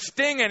to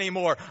sting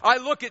anymore. I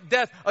look at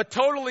death a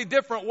totally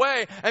different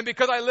way. And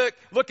because I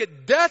look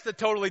at death a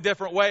totally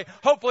different way,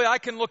 hopefully I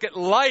can look at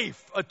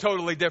life a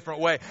totally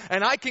different way.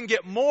 And I can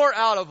get more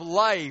out of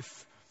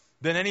life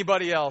than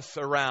anybody else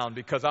around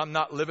because I'm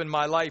not living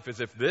my life as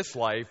if this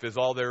life is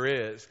all there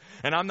is.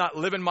 And I'm not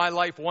living my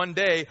life one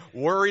day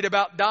worried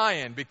about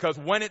dying because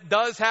when it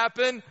does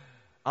happen,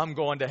 I'm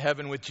going to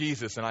heaven with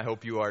Jesus and I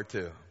hope you are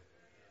too.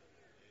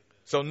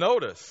 So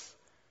notice,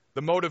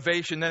 The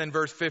motivation then in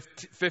verse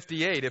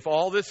 58, if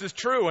all this is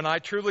true and I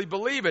truly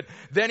believe it,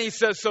 then he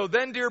says, so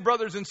then, dear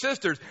brothers and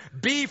sisters,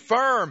 be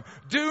firm,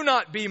 do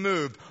not be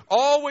moved,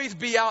 always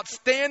be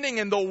outstanding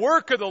in the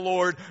work of the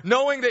Lord,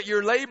 knowing that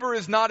your labor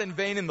is not in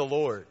vain in the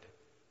Lord.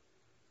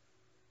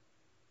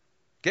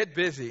 Get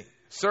busy,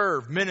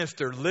 serve,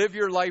 minister, live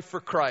your life for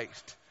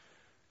Christ.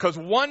 Because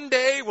one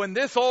day when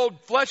this old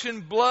flesh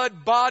and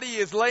blood body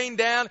is laying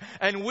down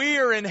and we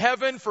are in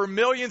heaven for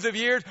millions of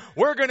years,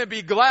 we're going to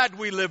be glad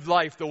we lived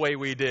life the way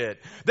we did.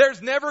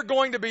 There's never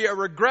going to be a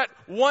regret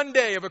one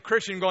day of a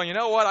Christian going, you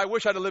know what, I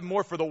wish I'd have lived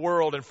more for the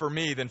world and for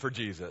me than for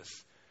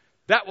Jesus.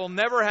 That will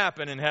never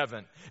happen in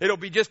heaven. It'll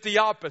be just the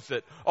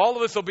opposite. All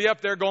of us will be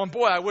up there going,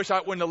 boy, I wish I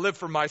wouldn't have lived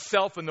for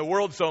myself and the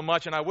world so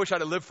much, and I wish I'd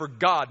have lived for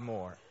God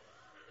more.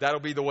 That'll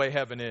be the way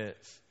heaven is.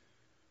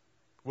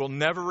 We'll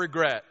never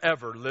regret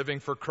ever living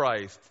for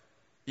Christ,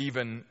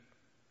 even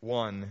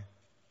one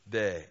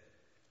day.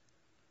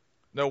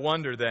 No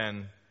wonder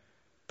then,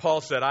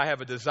 Paul said, I have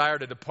a desire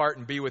to depart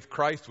and be with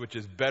Christ, which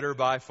is better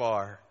by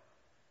far.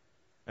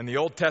 And the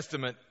Old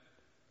Testament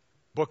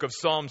book of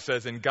Psalms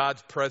says, in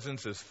God's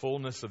presence is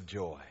fullness of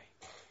joy.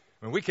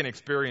 I mean, we can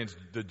experience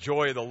the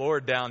joy of the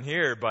Lord down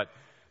here, but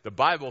the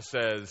Bible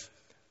says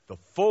the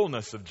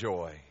fullness of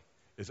joy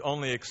is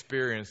only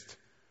experienced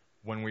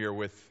when we are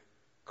with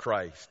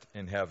Christ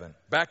in heaven.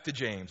 Back to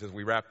James as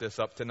we wrap this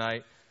up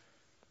tonight.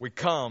 We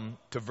come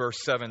to verse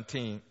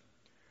 17,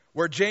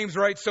 where James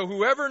writes, so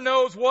whoever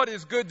knows what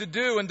is good to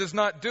do and does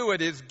not do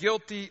it is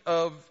guilty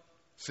of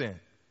sin.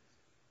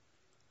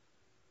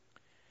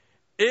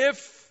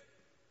 If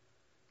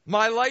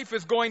my life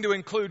is going to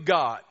include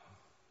God,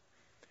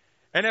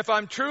 and if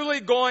I'm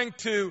truly going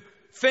to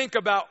think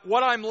about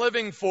what I'm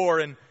living for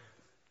and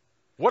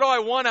what do I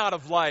want out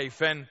of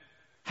life, and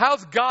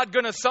how's God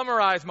going to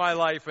summarize my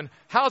life? And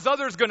how's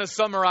others going to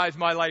summarize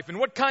my life? And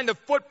what kind of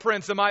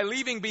footprints am I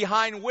leaving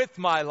behind with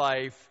my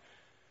life?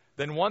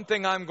 Then one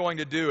thing I'm going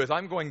to do is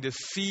I'm going to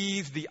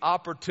seize the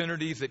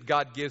opportunities that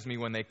God gives me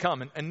when they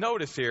come. And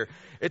notice here,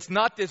 it's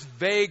not this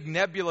vague,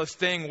 nebulous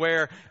thing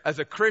where, as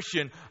a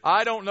Christian,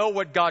 I don't know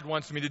what God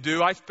wants me to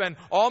do. I spend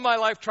all my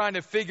life trying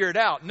to figure it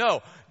out.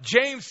 No,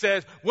 James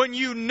says, when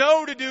you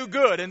know to do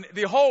good, and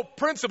the whole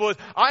principle is,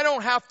 I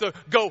don't have to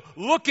go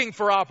looking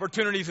for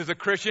opportunities as a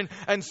Christian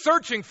and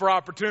searching for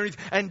opportunities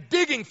and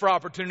digging for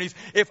opportunities.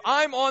 If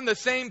I'm on the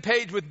same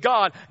page with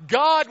God,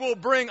 God will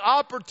bring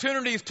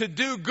opportunities to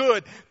do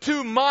good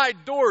to my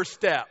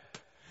doorstep.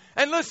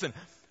 And listen,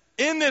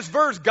 in this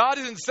verse, God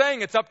isn't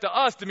saying it's up to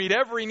us to meet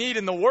every need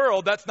in the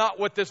world. That's not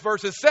what this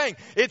verse is saying.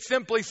 It's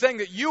simply saying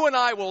that you and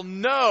I will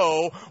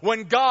know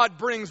when God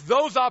brings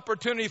those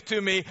opportunities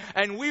to me,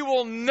 and we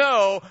will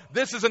know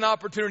this is an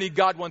opportunity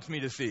God wants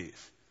me to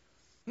seize.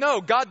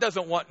 No, God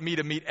doesn't want me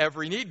to meet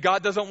every need.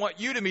 God doesn't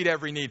want you to meet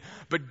every need.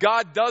 But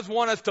God does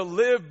want us to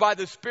live by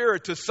the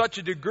Spirit to such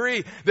a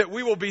degree that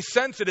we will be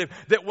sensitive,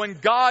 that when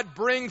God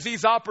brings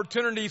these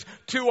opportunities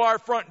to our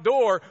front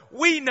door,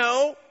 we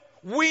know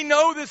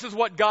this is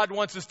what God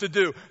wants us to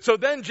do. So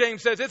then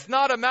James says it's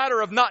not a matter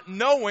of not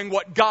knowing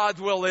what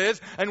God's will is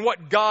and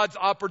what God's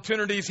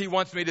opportunities He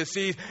wants me to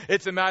seize.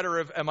 It's a matter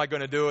of, am I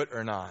going to do it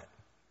or not?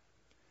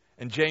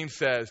 And James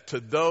says, to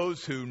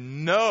those who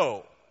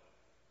know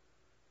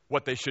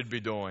what they should be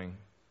doing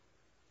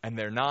and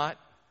they're not,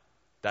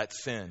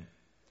 that's sin.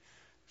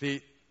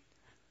 The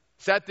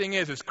sad thing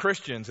is, as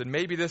Christians, and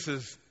maybe this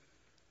is,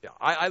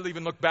 I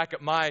even look back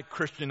at my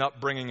Christian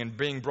upbringing and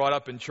being brought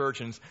up in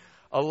church, and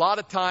a lot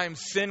of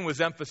times sin was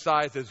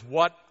emphasized as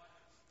what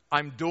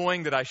I'm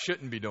doing that I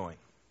shouldn't be doing.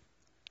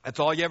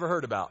 That's all you ever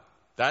heard about.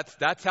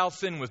 That's how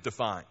sin was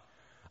defined.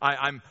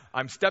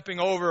 I'm stepping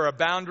over a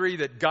boundary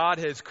that God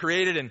has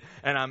created, and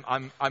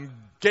I'm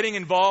getting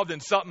involved in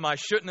something I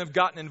shouldn't have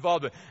gotten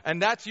involved in.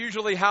 And that's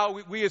usually how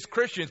we as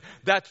Christians,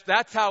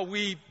 that's how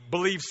we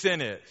believe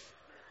sin is.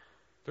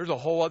 There's a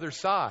whole other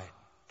side,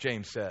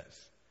 James says.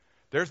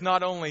 There's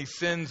not only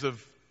sins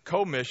of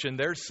commission,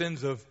 there's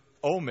sins of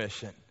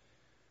omission.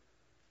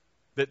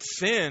 That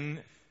sin,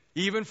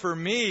 even for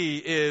me,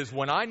 is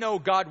when I know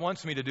God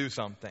wants me to do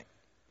something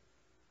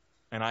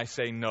and I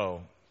say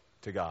no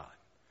to God.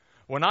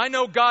 When I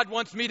know God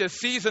wants me to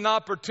seize an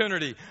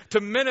opportunity to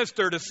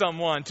minister to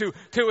someone,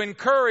 to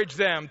encourage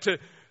them,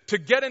 to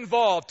get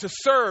involved, to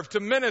serve, to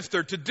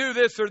minister, to do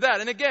this or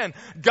that. And again,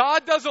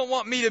 God doesn't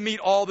want me to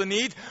meet all the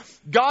needs.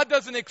 God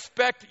doesn't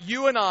expect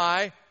you and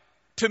I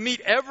to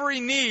meet every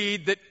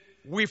need that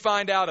we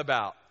find out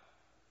about.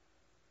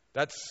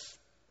 That's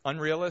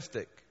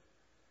unrealistic.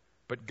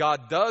 But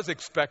God does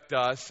expect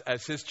us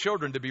as His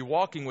children to be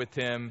walking with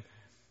Him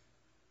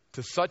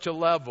to such a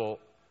level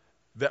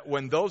that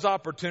when those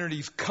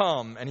opportunities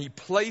come and He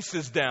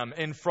places them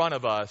in front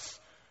of us,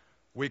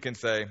 we can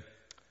say,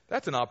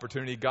 that's an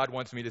opportunity God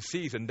wants me to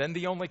seize. And then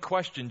the only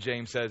question,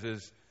 James says,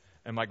 is,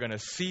 am I going to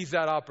seize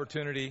that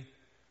opportunity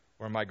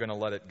or am I going to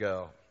let it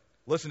go?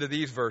 Listen to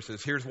these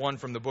verses. Here's one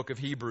from the book of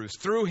Hebrews.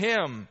 Through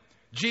Him,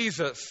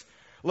 Jesus,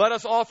 Let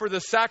us offer the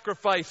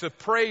sacrifice of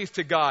praise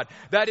to God,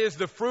 that is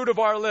the fruit of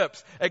our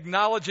lips,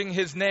 acknowledging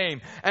His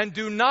name. And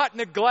do not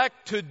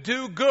neglect to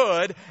do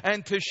good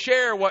and to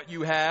share what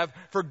you have,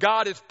 for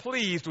God is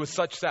pleased with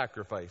such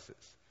sacrifices.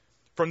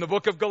 From the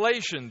book of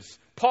Galatians,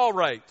 Paul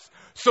writes,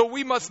 so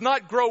we must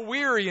not grow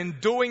weary in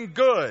doing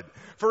good,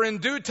 for in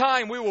due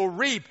time we will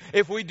reap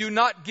if we do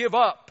not give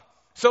up.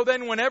 So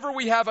then whenever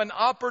we have an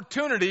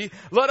opportunity,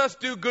 let us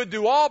do good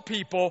to all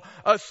people,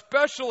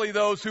 especially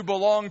those who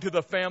belong to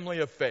the family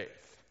of faith.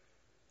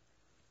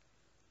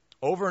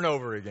 Over and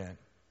over again,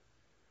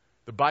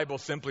 the Bible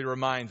simply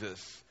reminds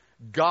us,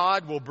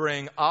 God will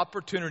bring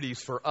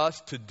opportunities for us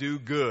to do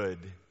good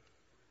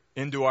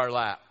into our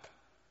lap.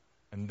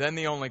 And then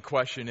the only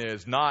question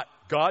is not,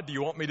 God, do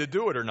you want me to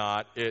do it or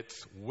not?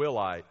 It's, will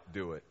I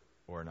do it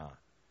or not?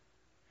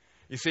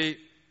 You see,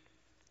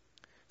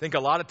 I think a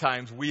lot of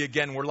times we're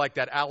like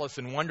that Alice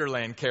in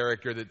Wonderland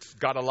character that's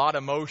got a lot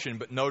of motion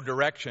but no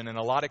direction. And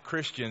a lot of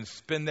Christians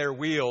spin their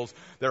wheels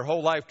their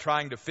whole life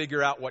trying to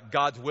figure out what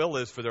God's will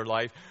is for their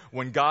life,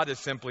 when God is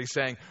simply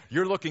saying,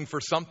 you're looking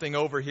for something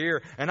over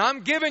here, and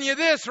I'm giving you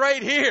this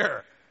right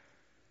here.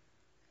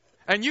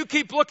 And you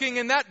keep looking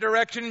in that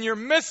direction and you're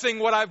missing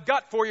what I've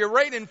got for you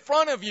right in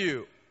front of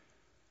you.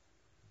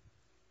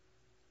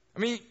 I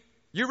mean,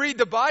 you read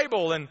the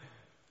Bible, and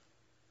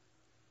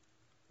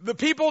the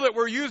people that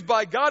were used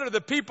by God are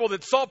the people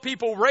that saw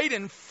people right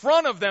in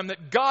front of them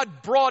that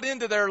God brought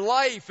into their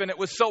life. And it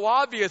was so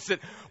obvious that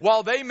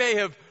while they may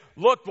have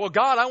looked, well,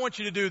 God, I want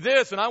you to do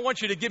this, and I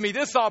want you to give me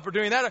this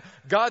opportunity, that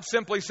God's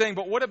simply saying,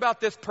 but what about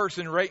this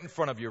person right in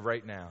front of you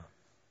right now?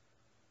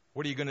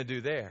 What are you going to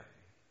do there?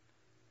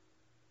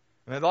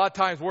 And a lot of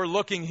times we're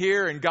looking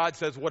here and God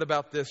says, what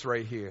about this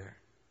right here?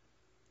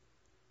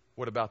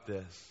 What about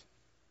this?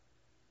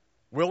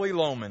 Willie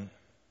Loman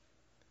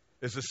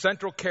is the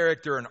central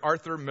character in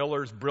Arthur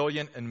Miller's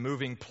brilliant and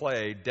moving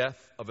play, Death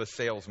of a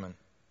Salesman.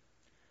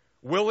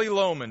 Willie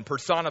Loman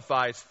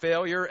personifies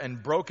failure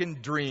and broken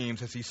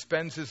dreams as he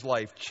spends his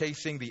life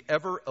chasing the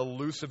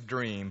ever-elusive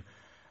dream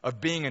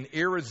of being an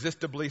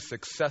irresistibly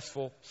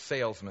successful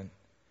salesman.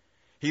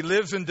 He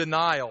lives in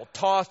denial,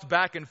 tossed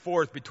back and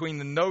forth between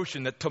the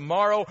notion that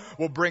tomorrow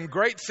will bring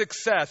great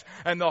success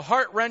and the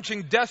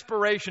heart-wrenching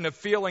desperation of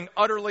feeling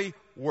utterly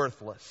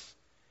worthless.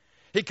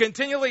 He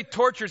continually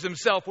tortures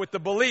himself with the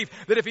belief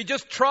that if he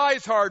just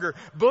tries harder,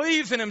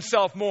 believes in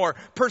himself more,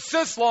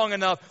 persists long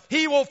enough,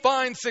 he will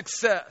find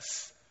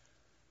success.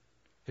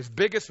 His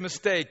biggest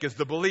mistake is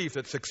the belief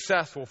that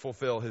success will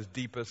fulfill his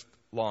deepest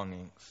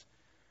longings.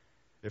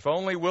 If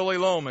only Willie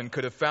Loman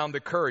could have found the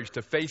courage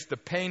to face the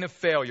pain of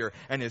failure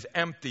and his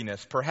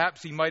emptiness,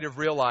 perhaps he might have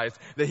realized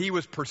that he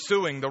was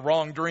pursuing the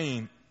wrong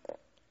dream.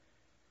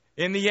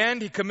 In the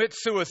end, he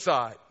commits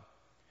suicide.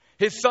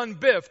 His son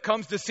Biff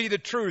comes to see the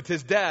truth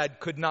his dad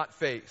could not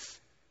face.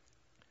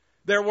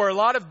 There were a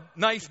lot of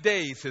nice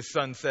days, his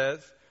son says,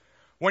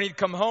 when he'd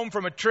come home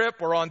from a trip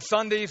or on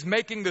Sundays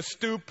making the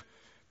stoop,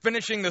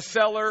 finishing the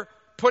cellar,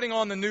 putting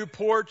on the new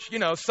porch,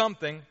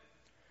 something.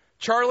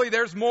 Charlie,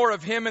 there's more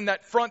of him in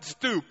that front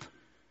stoop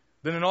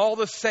than in all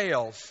the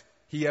sales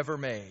he ever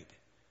made.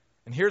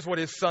 And here's what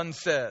his son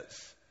says.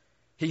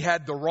 He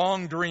had the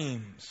wrong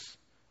dreams.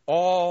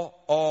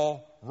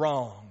 All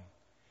wrong.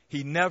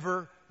 He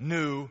never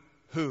knew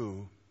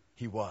who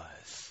he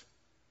was.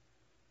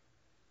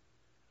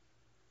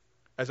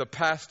 As a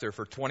pastor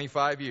for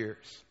 25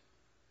 years,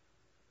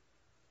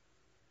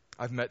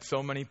 I've met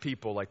so many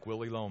people like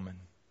Willie Loman.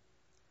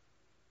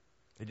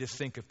 They just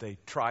think if they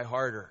try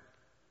harder,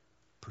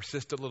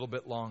 persist a little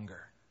bit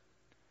longer,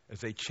 as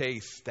they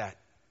chase that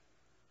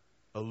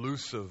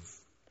elusive,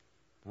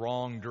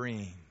 wrong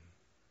dream,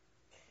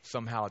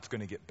 somehow it's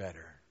going to get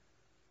better.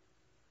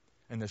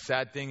 And the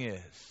sad thing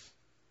is,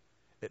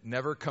 it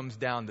never comes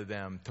down to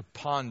them to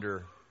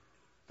ponder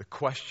the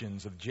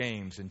questions of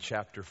James in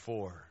chapter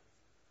 4.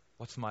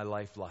 What's my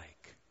life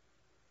like?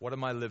 What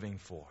am I living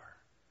for?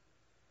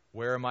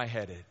 Where am I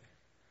headed?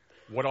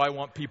 What do I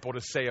want people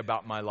to say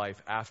about my life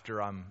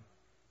after I'm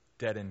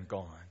dead and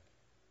gone?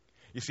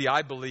 You see,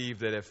 I believe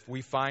that if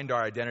we find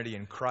our identity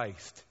in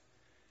Christ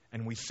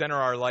and we center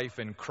our life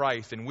in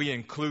Christ and we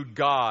include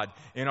God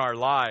in our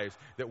lives,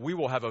 that we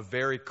will have a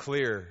very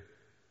clear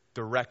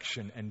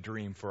direction and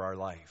dream for our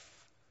life.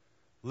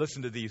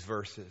 Listen to these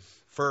verses.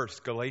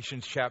 First,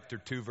 Galatians chapter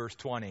 2, verse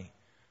 20.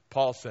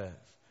 Paul says,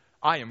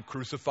 I am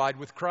crucified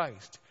with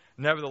Christ.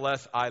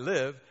 Nevertheless, I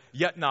live,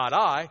 yet not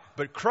I,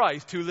 but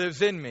Christ who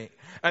lives in me.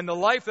 And the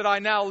life that I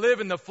now live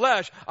in the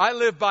flesh, I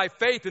live by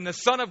faith in the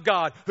Son of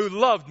God who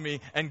loved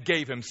me and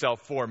gave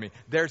himself for me.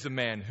 There's a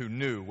man who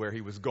knew where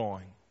he was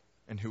going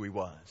and who he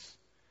was.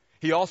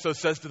 He also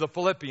says to the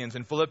Philippians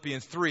in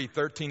Philippians 3,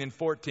 13 and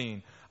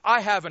 14, I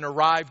haven't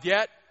arrived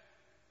yet,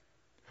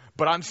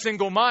 but I'm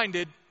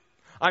single-minded.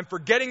 I'm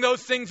forgetting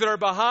those things that are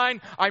behind.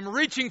 I'm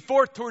reaching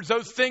forth towards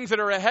those things that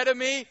are ahead of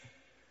me.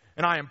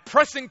 And I am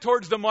pressing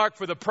towards the mark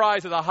for the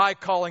prize of the high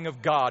calling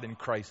of God in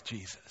Christ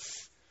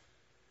Jesus.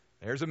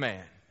 There's a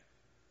man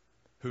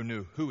who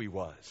knew who he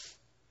was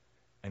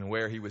and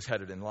where he was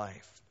headed in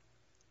life.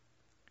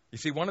 You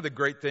see, one of the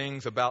great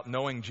things about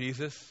knowing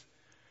Jesus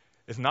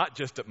is not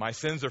just that my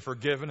sins are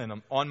forgiven and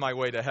I'm on my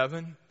way to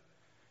heaven.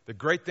 The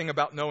great thing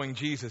about knowing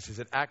Jesus is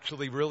it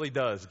actually really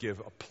does give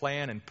a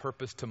plan and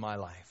purpose to my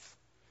life.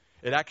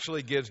 It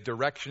actually gives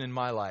direction in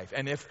my life.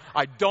 And if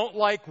I don't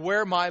like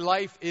where my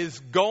life is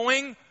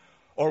going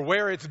or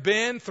where it's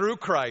been through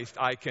Christ,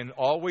 I can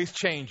always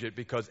change it,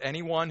 because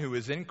anyone who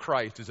is in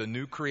Christ is a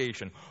new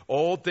creation.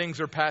 Old things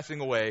are passing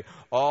away.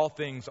 All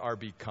things are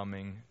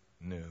becoming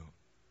new.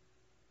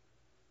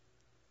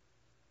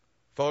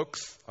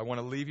 Folks, I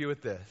want to leave you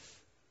with this.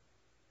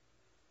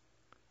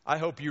 I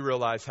hope you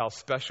realize how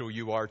special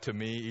you are to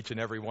me, each and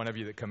every one of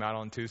you that come out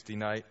on Tuesday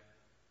night.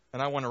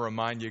 And I want to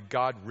remind you,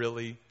 God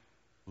really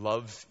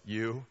loves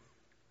you.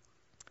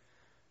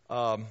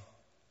 I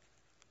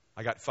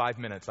got 5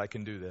 minutes. I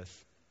can do this.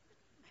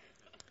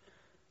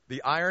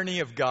 The irony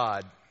of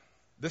God,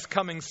 this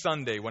coming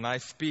Sunday, when I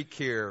speak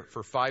here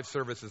for 5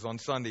 services on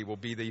Sunday, will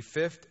be the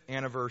 5th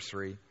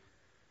anniversary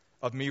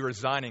of me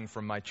resigning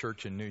from my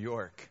church in New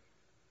York.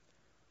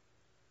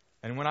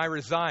 And when I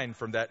resigned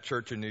from that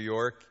church in New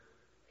York,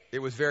 it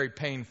was very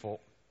painful.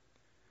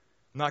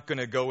 I'm not going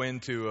to go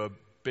into a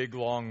big,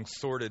 long,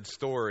 sordid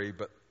story,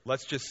 but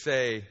let's just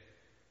say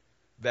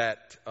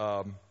that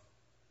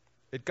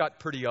it got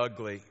pretty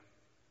ugly.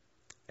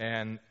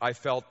 And I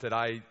felt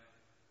that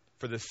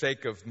for the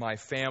sake of my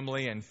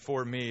family and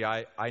for me,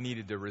 I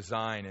needed to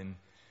resign and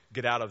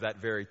get out of that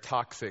very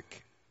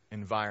toxic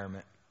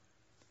environment.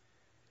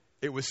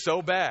 It was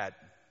so bad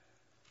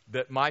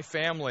that my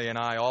family and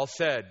I all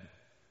said,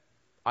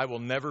 I will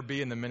never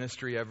be in the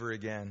ministry ever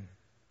again.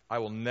 I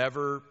will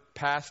never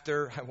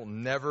pastor. I will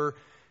never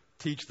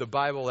teach the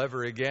Bible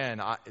ever again.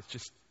 It's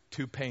just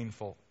too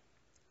painful.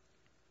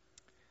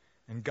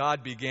 And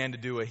God began to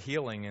do a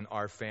healing in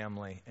our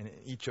family and in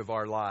each of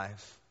our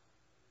lives.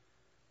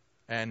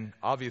 And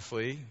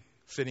obviously,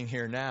 sitting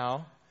here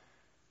now,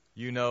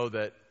 you know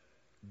that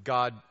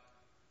God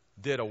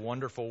did a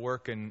wonderful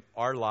work in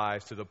our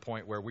lives to the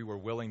point where we were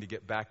willing to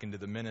get back into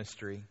the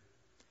ministry.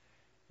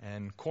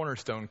 And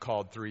Cornerstone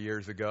called 3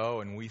 years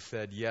ago, and we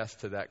said yes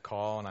to that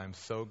call, and I'm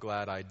so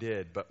glad I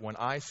did. But when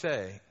I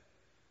say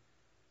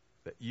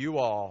that you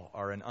all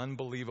are an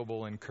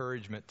unbelievable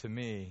encouragement to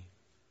me,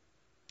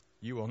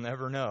 you will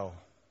never know.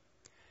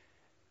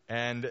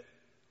 And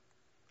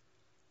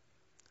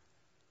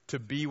to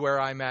be where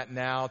I'm at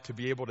now, to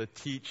be able to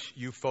teach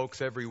you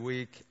folks every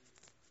week,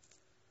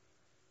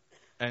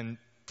 and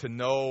to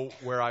know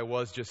where I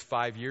was just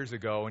 5 years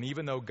ago, and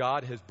even though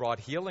God has brought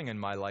healing in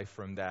my life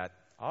from that,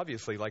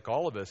 obviously, like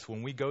all of us,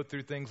 when we go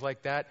through things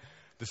like that,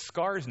 the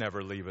scars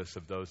never leave us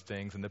of those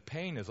things, and the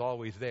pain is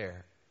always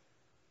there.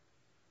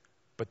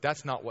 But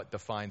that's not what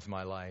defines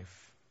my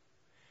life.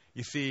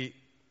 You see,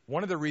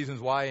 one of the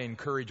reasons why I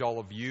encourage all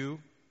of you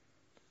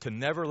to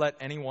never let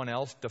anyone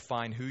else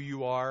define who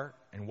you are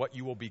and what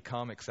you will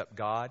become except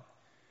God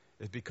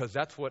is because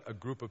that's what a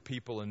group of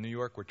people in New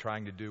York were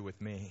trying to do with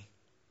me.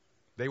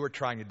 They were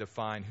trying to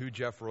define who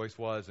Jeff Royce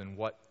was and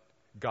what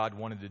God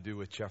wanted to do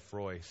with Jeff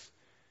Royce.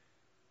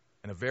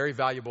 And a very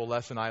valuable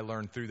lesson I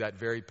learned through that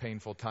very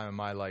painful time in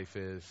my life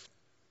is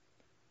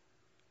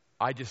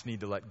I just need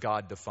to let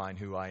God define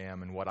who I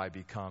am and what I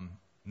become,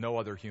 no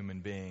other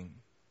human being.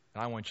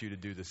 And I want you to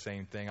do the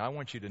same thing. I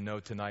want you to know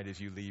tonight as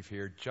you leave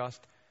here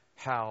just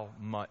how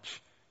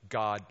much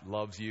God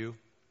loves you.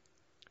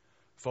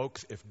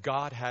 Folks, if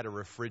God had a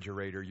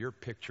refrigerator, your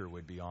picture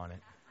would be on it.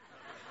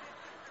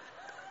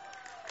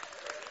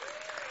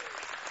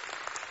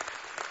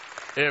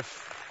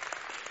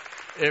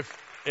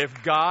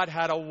 If God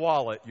had a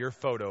wallet, your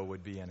photo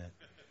would be in it.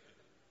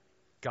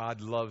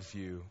 God loves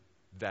you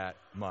that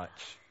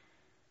much.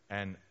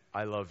 And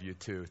I love you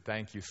too.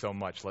 Thank you so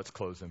much. Let's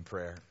close in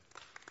prayer.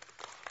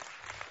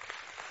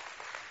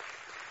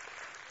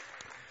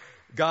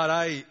 God,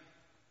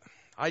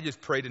 I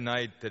just pray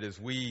tonight that as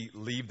we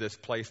leave this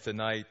place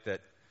tonight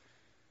that,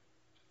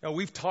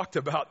 we've talked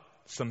about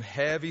some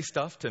heavy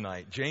stuff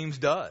tonight. James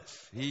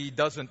does. He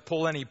doesn't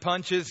pull any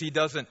punches. He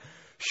doesn't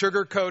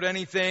sugarcoat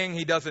anything.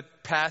 He doesn't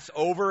pass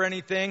over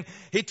anything.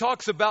 He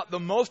talks about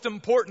the most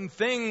important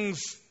things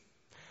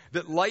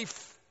that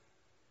life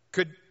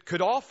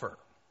could offer,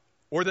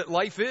 or that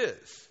life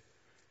is,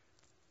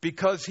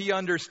 because he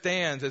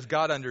understands, as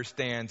God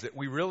understands, that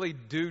we really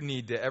do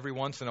need to every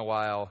once in a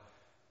while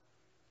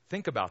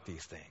think about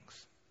these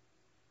things,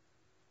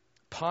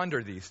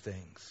 ponder these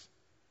things,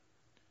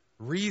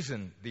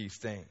 reason these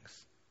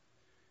things,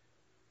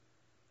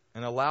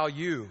 and allow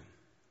you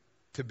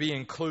to be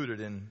included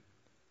in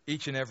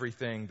each and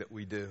everything that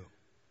we do.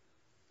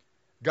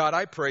 God,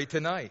 I pray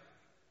tonight,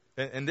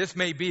 and this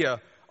may be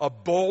a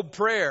bold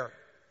prayer,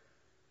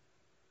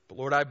 but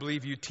Lord, I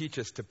believe you teach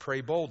us to pray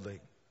boldly.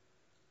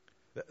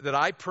 That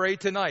I pray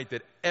tonight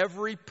that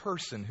every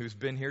person who's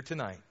been here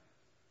tonight,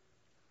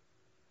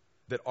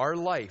 that our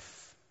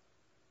life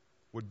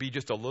would be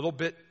just a little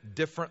bit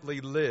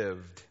differently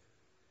lived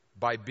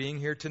by being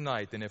here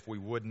tonight than if we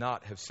would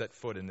not have set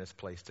foot in this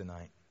place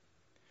tonight.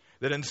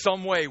 That in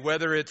some way,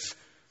 whether it's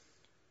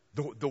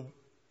the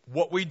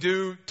what we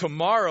do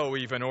tomorrow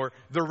even, or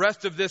the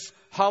rest of this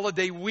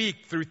holiday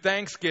week through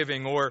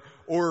Thanksgiving, or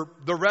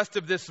the rest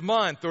of this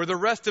month, or the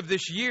rest of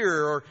this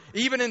year, or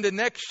even into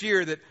next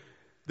year, that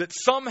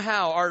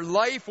somehow our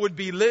life would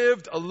be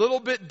lived a little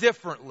bit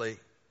differently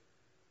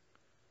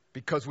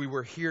because we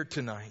were here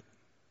tonight.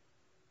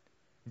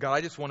 God,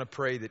 I just want to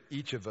pray that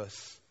each of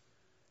us,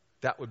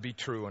 that would be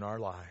true in our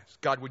lives.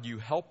 God, would you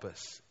help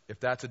us, if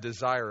that's a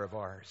desire of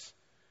ours,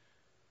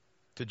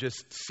 to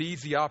just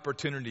seize the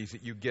opportunities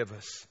that you give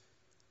us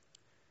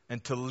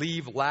and to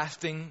leave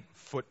lasting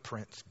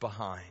footprints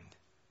behind.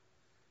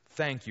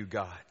 Thank you,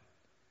 God,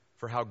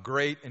 for how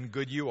great and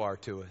good you are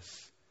to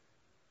us.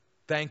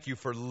 Thank you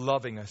for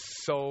loving us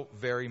so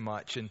very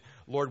much. And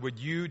Lord, would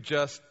you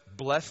just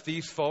bless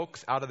these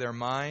folks out of their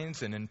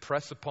minds and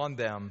impress upon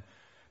them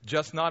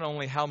just not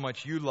only how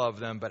much you love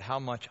them, but how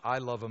much I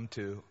love them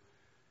too.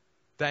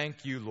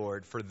 Thank you,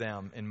 Lord, for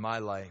them in my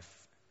life.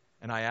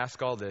 And I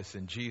ask all this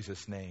in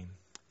Jesus' name.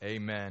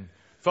 Amen.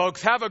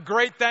 Folks, have a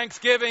great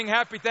Thanksgiving.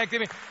 Happy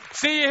Thanksgiving.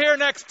 See you here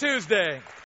next Tuesday.